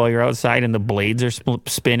lawnmower while you're outside and the blades are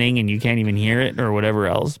spinning and you can't even hear it or whatever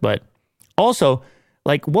else. But also,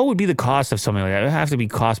 like, what would be the cost of something like that? It would have to be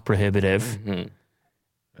cost prohibitive. Mm-hmm.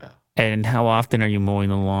 And how often are you mowing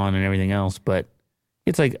the lawn and everything else? But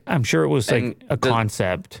it's like, I'm sure it was like And a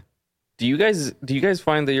concept. Do you guys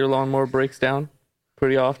find that your lawnmower breaks down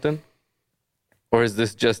pretty often? Or is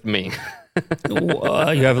this just me?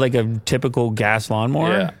 You have like a typical gas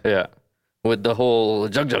lawnmower? Yeah. With the whole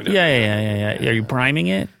jug. Yeah. Are you priming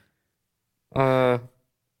it? Uh,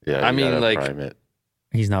 Yeah, I you mean, gotta like- prime it.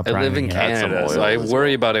 He's not I priming live in it. Add some Canada, so oil I as worry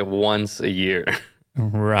well. about it once a year.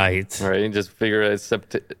 Right. Right? Just figure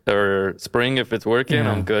out or spring if it's working,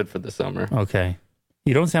 Yeah. I'm good for the summer. Okay.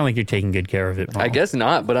 You don't sound like you're taking good care of it, Paul. I guess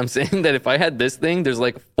not, but I'm saying that if I had this thing, there's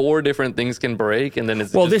like 4 different things can break, and then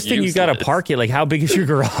it's Well, just this thing you got to useless. park it. Like, how big is your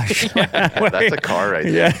garage? That's a car right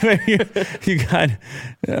there. Yeah, you got.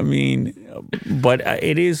 I mean, but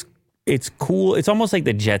it's cool. It's almost like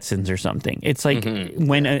the Jetsons or something. It's like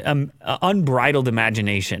when an unbridled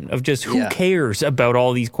imagination of just who Yeah. cares about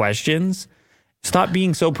all these questions. Stop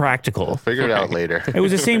being so practical. Figure it out later. It was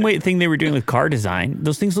the same thing they were doing with car design.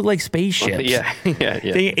 Those things look like spaceships. Yeah.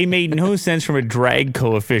 It made no sense from a drag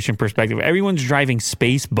coefficient perspective. Everyone's driving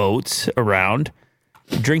space boats around,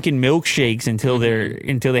 drinking milkshakes until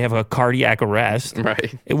they have a cardiac arrest.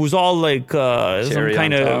 Right. It was all like some Cherry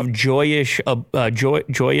kind on of top.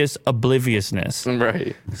 joyous obliviousness.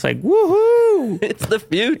 Right. It's like woohoo! It's the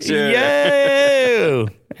future. Yo!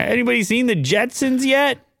 Anybody seen the Jetsons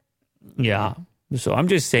yet? Yeah. So I'm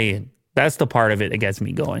just saying that's the part of it that gets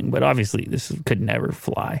me going. But obviously, this could never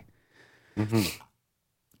fly.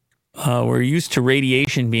 We're used to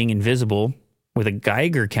radiation being invisible. With a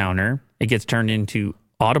Geiger counter, it gets turned into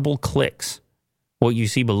audible clicks. What you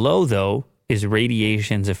see below, though, is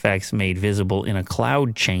radiation's effects made visible in a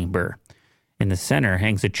cloud chamber. In the center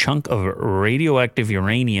hangs a chunk of radioactive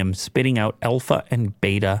uranium spitting out alpha and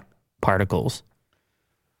beta particles.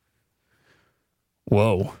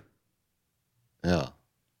 Whoa. Yeah.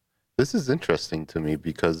 This is interesting to me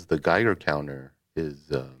because the Geiger counter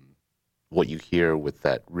is what you hear with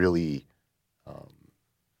that really,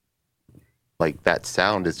 like that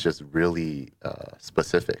sound is just really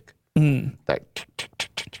specific. That,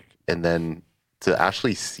 and then to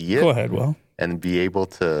actually see it Go ahead, Will. and be able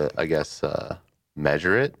to, I guess,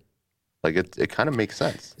 measure it, like it kind of makes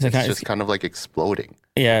sense. Is it It's kind of- just kind of like exploding.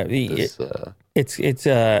 Yeah, This, it's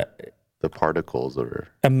the particles are.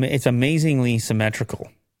 it's amazingly symmetrical.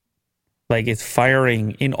 Like it's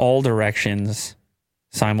firing in all directions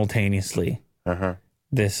simultaneously. Uh-huh.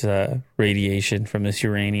 This radiation from this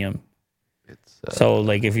uranium. It's So,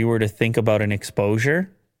 like, if you were to think about an exposure,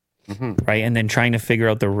 right, and then trying to figure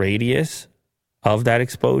out the radius of that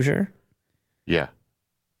exposure, yeah.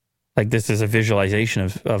 like this is a visualization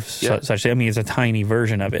of Yeah. such. I mean, it's a tiny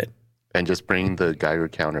version of it. And just bringing the Geiger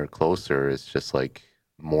counter closer is just like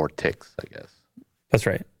more ticks, I guess. That's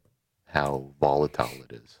right. How volatile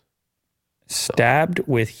it is. Stabbed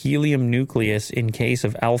with helium nucleus in case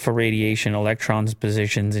of alpha radiation, electrons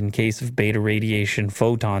positions in case of beta radiation,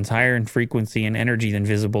 photons higher in frequency and energy than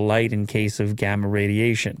visible light in case of gamma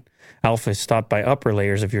radiation. Alpha is stopped by upper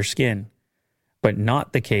layers of your skin, but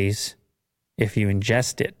not the case if you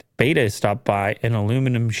ingest it. Beta is stopped by an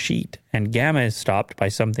aluminum sheet, and gamma is stopped by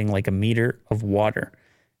something like a meter of water,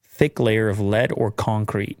 thick layer of lead or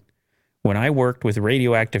concrete. When I worked with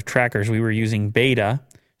radioactive trackers, we were using beta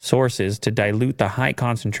sources to dilute the high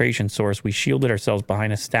concentration source. We shielded ourselves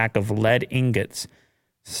behind a stack of lead ingots.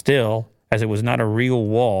 Still, as it was not a real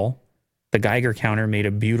wall, the Geiger counter made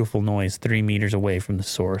a beautiful noise 3 meters away from the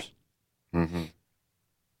source. Mm-hmm.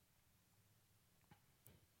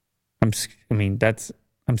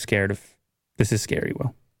 I'm scared of, this is scary,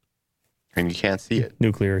 Will. And you can't see it.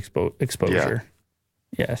 Nuclear exposure.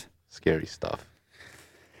 Yes. Scary stuff.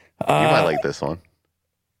 You might like this one.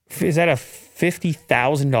 Is that a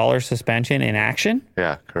 $50,000 suspension in action?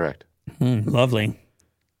 Yeah, correct. Lovely.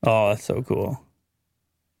 Oh, that's so cool.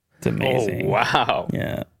 It's amazing. Oh, wow.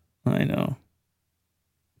 Yeah, I know.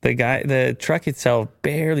 The truck itself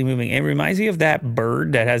barely moving. It reminds me of that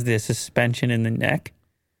bird that has the suspension in the neck.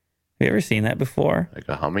 Have you ever seen that before? Like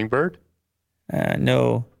a hummingbird?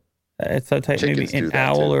 No. It's a type, maybe Chickens do an that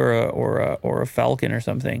owl too. or a falcon or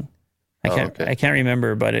something. I Oh, can't okay. I can't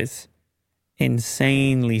remember, but it's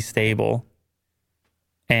insanely stable.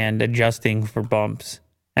 and adjusting for bumps.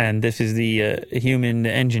 And this is the human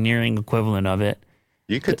engineering equivalent of it.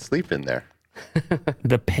 You could sleep in there.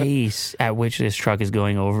 The pace at which this truck is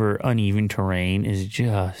going over uneven terrain is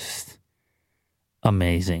just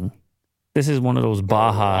amazing. This is one of those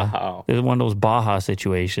Baja. Wow. This is one of those Baja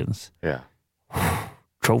situations. Yeah.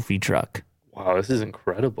 Trophy truck. Wow, this is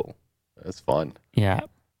incredible. That's fun. Yeah.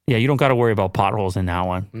 Yeah, you don't got to worry about potholes in that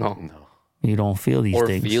one. No. No. You don't feel these Or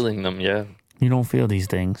things. feeling them, yeah. You don't feel these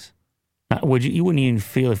things. You wouldn't even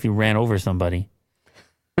feel if you ran over somebody.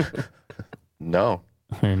 No.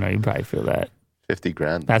 No, you probably feel that. 50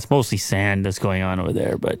 grand. That's mostly sand that's going on over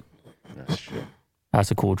there, but That's true.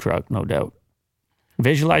 that's a cool truck, no doubt.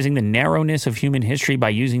 Visualizing the narrowness of human history by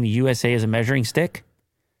using the USA as a measuring stick.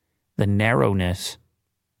 The narrowness.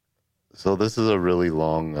 So this is a really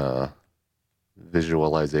long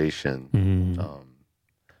visualization.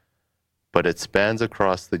 But it spans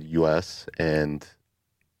across the U.S. and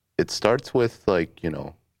it starts with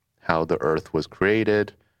how the earth was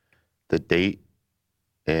created, the date,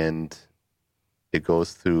 and it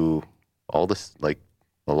goes through all this,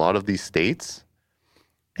 a lot of these states.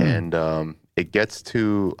 And it gets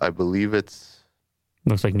to, I believe it's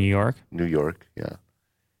Looks like New York. New York, yeah.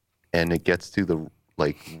 And it gets to the,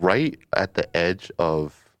 right at the edge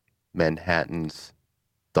of Manhattan's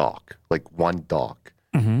dock, one dock.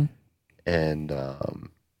 Mm-hmm. And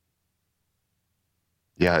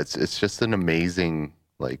it's just an amazing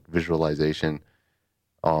visualization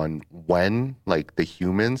on when the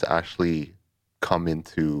humans actually come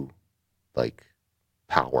into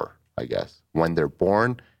power, I guess, when they're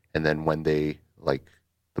born and then when they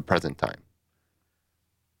the present time.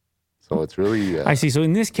 So it's really I see. So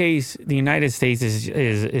in this case, the United States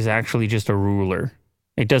is actually just a ruler.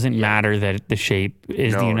 It doesn't matter that the shape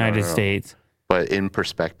is the United States. But in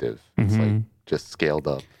perspective, it's just scaled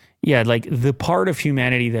up. Yeah, the part of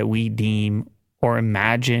humanity that we deem or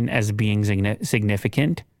imagine as being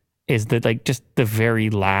significant is just the very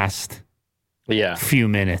last few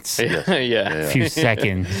minutes, Yeah. few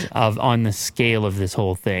seconds on the scale of this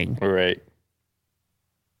whole thing. Right.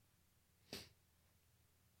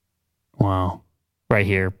 Wow. Right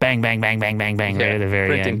here. Bang, bang, bang, bang, bang, bang, right at the very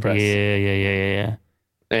printing end. press. Yeah.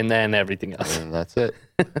 And then everything else. And that's it.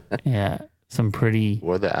 Yeah. Some pretty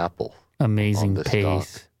Or the apple. amazing on this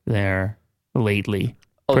pace there lately.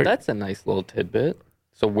 Oh, that's a nice little tidbit.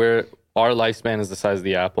 So our lifespan is the size of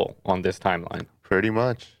the apple on this timeline. Pretty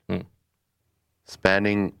much.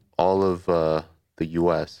 Spanning all of the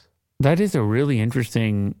U.S. That is a really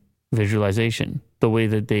interesting visualization. The way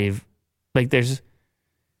that they've,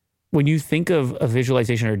 when you think of a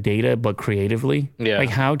visualization or data, but creatively,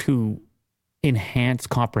 how to enhance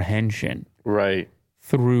comprehension Right.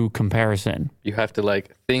 through comparison. You have to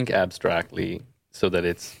think abstractly so that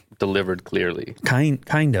it's delivered clearly.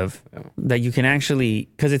 Kind of. Yeah. That you can actually,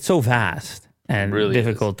 because it's so vast and really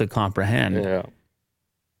difficult to comprehend. Yeah.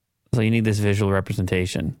 So you need this visual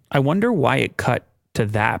representation. I wonder why it cut to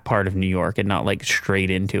that part of New York and not straight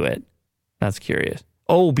into it. That's curious.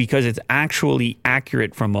 Oh, because it's actually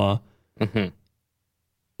accurate from a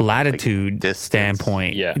latitude distance.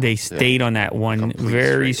 standpoint. Yeah. They stayed on that one Complete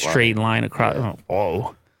very straight straight line across.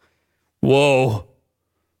 Oh, whoa.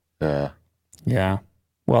 Yeah. Yeah.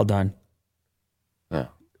 Well done. Yeah.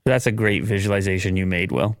 That's a great visualization you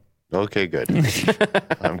made, Will. Okay, good.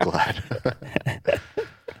 I'm glad.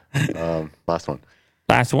 Last one.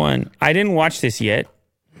 Last one. I didn't watch this yet.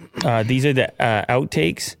 These are the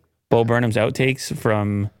outtakes, Bo Burnham's outtakes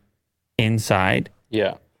from Inside.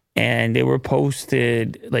 Yeah. And they were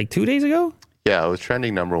posted 2 days ago? Yeah, it was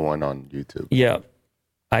trending #1 on YouTube. Yeah.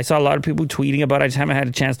 I saw a lot of people tweeting about it. I just haven't had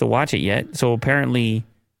a chance to watch it yet. So apparently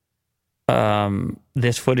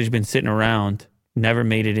this footage has been sitting around, never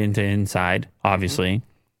made it into Inside, obviously.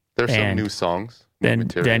 There's And some new songs. New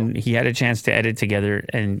material. Then he had a chance to edit together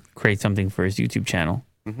and create something for his YouTube channel.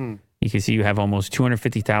 Mm-hmm. You can see you have almost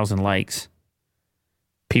 250,000 likes.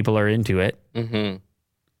 People are into it. Mm-hmm.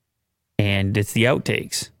 And it's the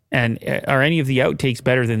outtakes. And are any of the outtakes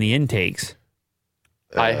better than the intakes?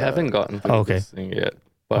 I haven't gotten through this thing yet,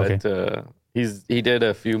 but he did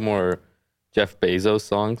a few more Jeff Bezos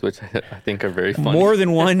songs, which I think are very funny. More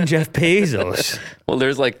than one Jeff Bezos. Well,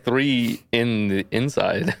 there's 3 in the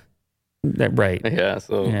Inside. Right. Yeah,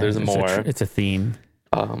 so there's more. It's a theme.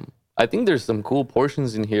 I think there's some cool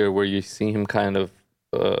portions in here where you see him kind of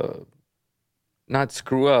not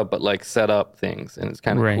screw up, but set up things, and it's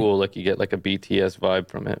kind of cool. You get a BTS vibe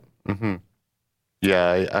from it. Mm-hmm.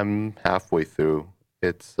 Yeah, I'm halfway through.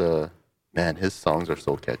 It's man, his songs are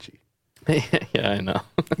so catchy. Yeah, I know.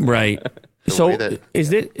 Right. The So way that-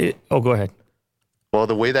 is it? Oh, go ahead. Well,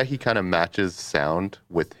 the way that he kind of matches sound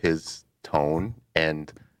with his tone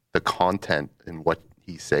and the content and what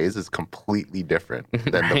he says is completely different than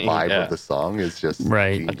the vibe of the song. Is just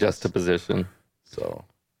Right. genius. Juxtaposition. So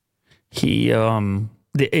He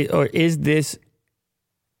or is this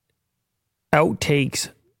outtakes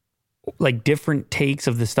like different takes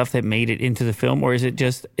of the stuff that made it into the film, or is it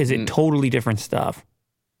totally different stuff?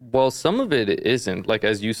 Well, some of it isn't. Like,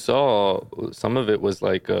 as you saw, some of it was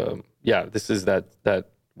like, this is that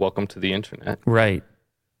welcome to the internet. Right.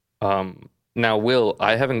 Now, Will,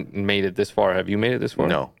 I haven't made it this far. Have you made it this far?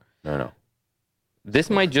 no. This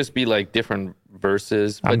might just be like different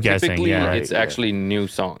verses, but I'm guessing, typically yeah. it's actually new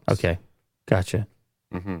songs. Okay. Gotcha.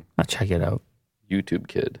 Mm-hmm. I'll check it out. YouTube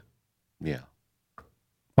Kid. Yeah.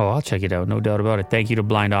 Oh, I'll check it out. No doubt about it. Thank you to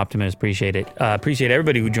Blind Optimist. Appreciate it. Appreciate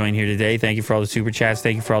everybody who joined here today. Thank you for all the super chats.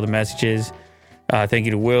 Thank you for all the messages. Thank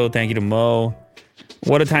you to Will. Thank you to Mo.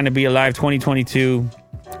 What a time to be alive, 2022.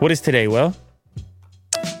 What is today, Will?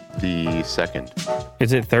 The 2nd.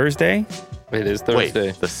 Is it Thursday? It is Wait,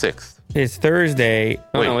 Thursday. the 6th. It's Thursday.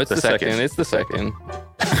 No, Wait, it's the the second. second. It's the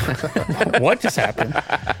second. What just happened?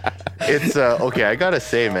 It's okay. I gotta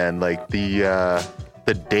say, man, like the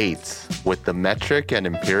dates with the metric and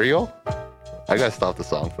imperial. I gotta stop the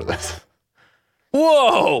song for this.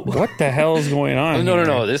 Whoa! What the hell is going on?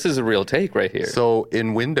 No. This is a real take right here. So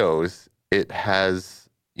in Windows, it has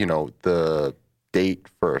the date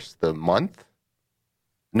first, the month.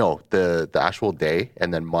 No, the actual day,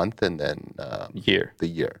 and then month, and then Year. the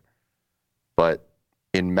year. But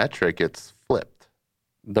in metric, it's flipped.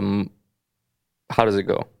 How does it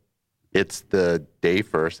go? It's the day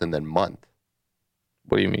first, and then month.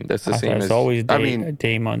 What do you mean? That's the I same thought as it's always day, I mean-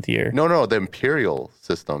 day, month, year. No, the imperial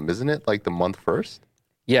system, isn't it? Like the month first.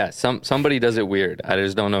 Yeah, somebody does it weird. I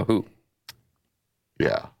just don't know who.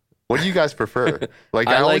 Yeah. What do you guys prefer? Like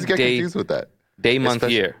I I always like get day- confused with that. Day, month,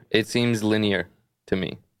 Especially- year. It seems linear to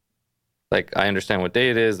me. Like, I understand what day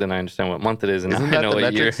it is, then I understand what month it is, and Isn't I that know the what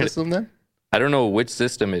metric year. system then? I don't know which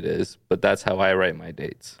system it is, but that's how I write my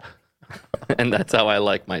dates. And that's how I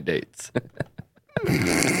like my dates.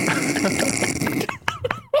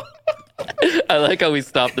 I like how we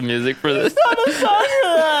stopped the music for this.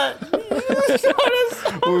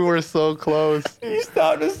 We were so close. You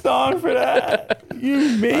stopped a song for that.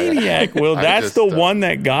 You maniac. Will, I that's just, the one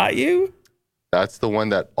that got you? That's the one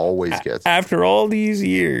that always gets. After all these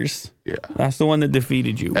years. Yeah. That's the one that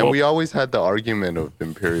defeated you. And Well, we always had the argument of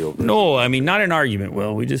imperial. no, I mean, not an argument,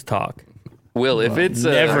 Will. We just talk. Will, if it's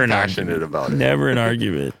Never an passionate argument. about it. Never an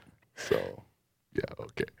argument. So, yeah,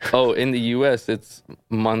 okay. oh, in the U.S., it's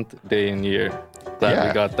month, day, and year. Glad Yeah.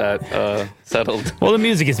 we got that settled. Well, the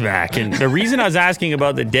music is back. And the reason I was asking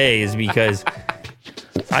about the day is because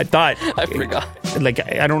I thought, I forgot. like,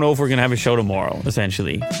 I don't know if we're going to have a show tomorrow,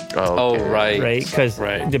 essentially. Oh, Okay. right. Right? Because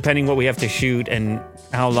Right. depending what we have to shoot and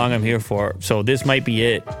how long I'm here for. So this might be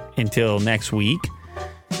it until next week.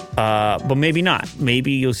 But maybe not.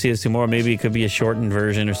 Maybe you'll see us tomorrow. Maybe it could be a shortened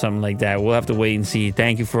version or something like that. We'll have to wait and see.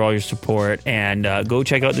 Thank you for all your support. And go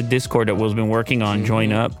check out the Discord that Will's been working on.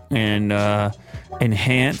 Join up and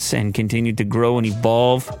enhance and continue to grow and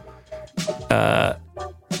evolve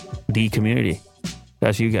the community.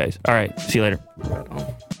 That's you guys. All right. See you later. Right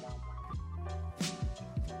on.